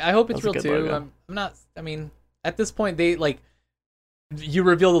good. I hope it's real too. I'm not. I mean, at this point, they like you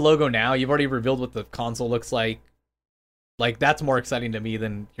reveal the logo now. You've already revealed what the console looks like. Like that's more exciting to me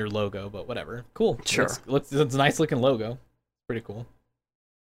than your logo, but whatever. Cool. Sure. It's a nice looking logo. Pretty cool.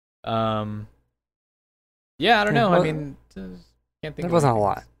 Yeah, I don't know. Well, I mean, can't think. There wasn't a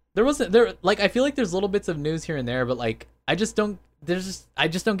lot. There like I feel like there's little bits of news here and there, but like I just don't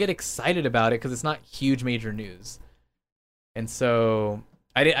get excited about it because it's not huge major news. And so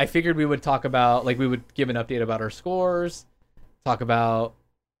I figured we would talk about, like, we would give an update about our scores, talk about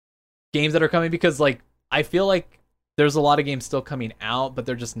games that are coming, because like I feel like there's a lot of games still coming out, but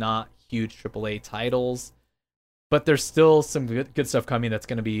they're just not huge AAA titles. But there's still some good stuff coming that's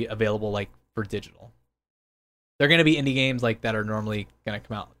going to be available like for digital. They're going to be indie games like that are normally going to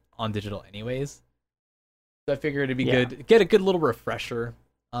come out on digital anyways. So I figured it'd be good, get a good little refresher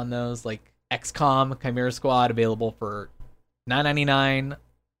on those, like XCOM Chimera Squad available for $9.99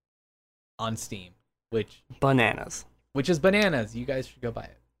 on Steam, which is bananas. You guys should go buy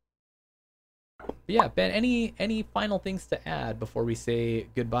it. But yeah, Ben, any final things to add before we say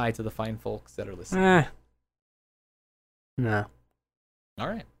goodbye to the fine folks that are listening? No. All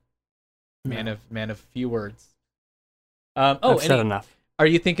right. Man of few words. I've said enough. Are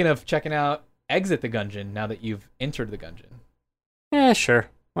you thinking of checking out Exit the Gungeon now that you've entered the Gungeon? Yeah, sure.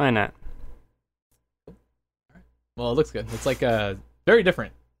 Why not? Well, it looks good. It's like very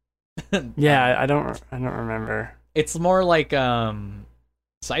different. Yeah, I don't remember. It's more like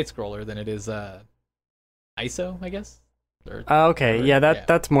side scroller than it is ISO, I guess. Okay, yeah,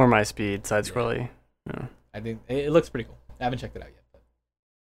 that's more my speed, side scrolling. Yeah. I think it looks pretty cool. I haven't checked it out yet.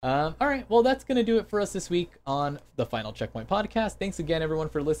 All right, well, that's going to do it for us this week on the Final Checkpoint podcast. Thanks again, everyone,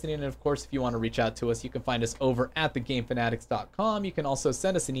 for listening. And, of course, if you want to reach out to us, you can find us over at thegamefanatics.com. You can also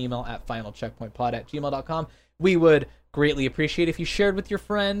send us an email at finalcheckpointpod@gmail.com. We would greatly appreciate if you shared with your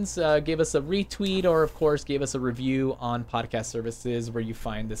friends, gave us a retweet, or, of course, gave us a review on podcast services where you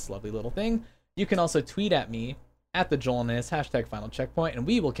find this lovely little thing. You can also tweet at me, at #TheJoelNess, #FinalCheckpoint, and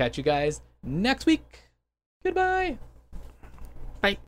we will catch you guys next week. Goodbye.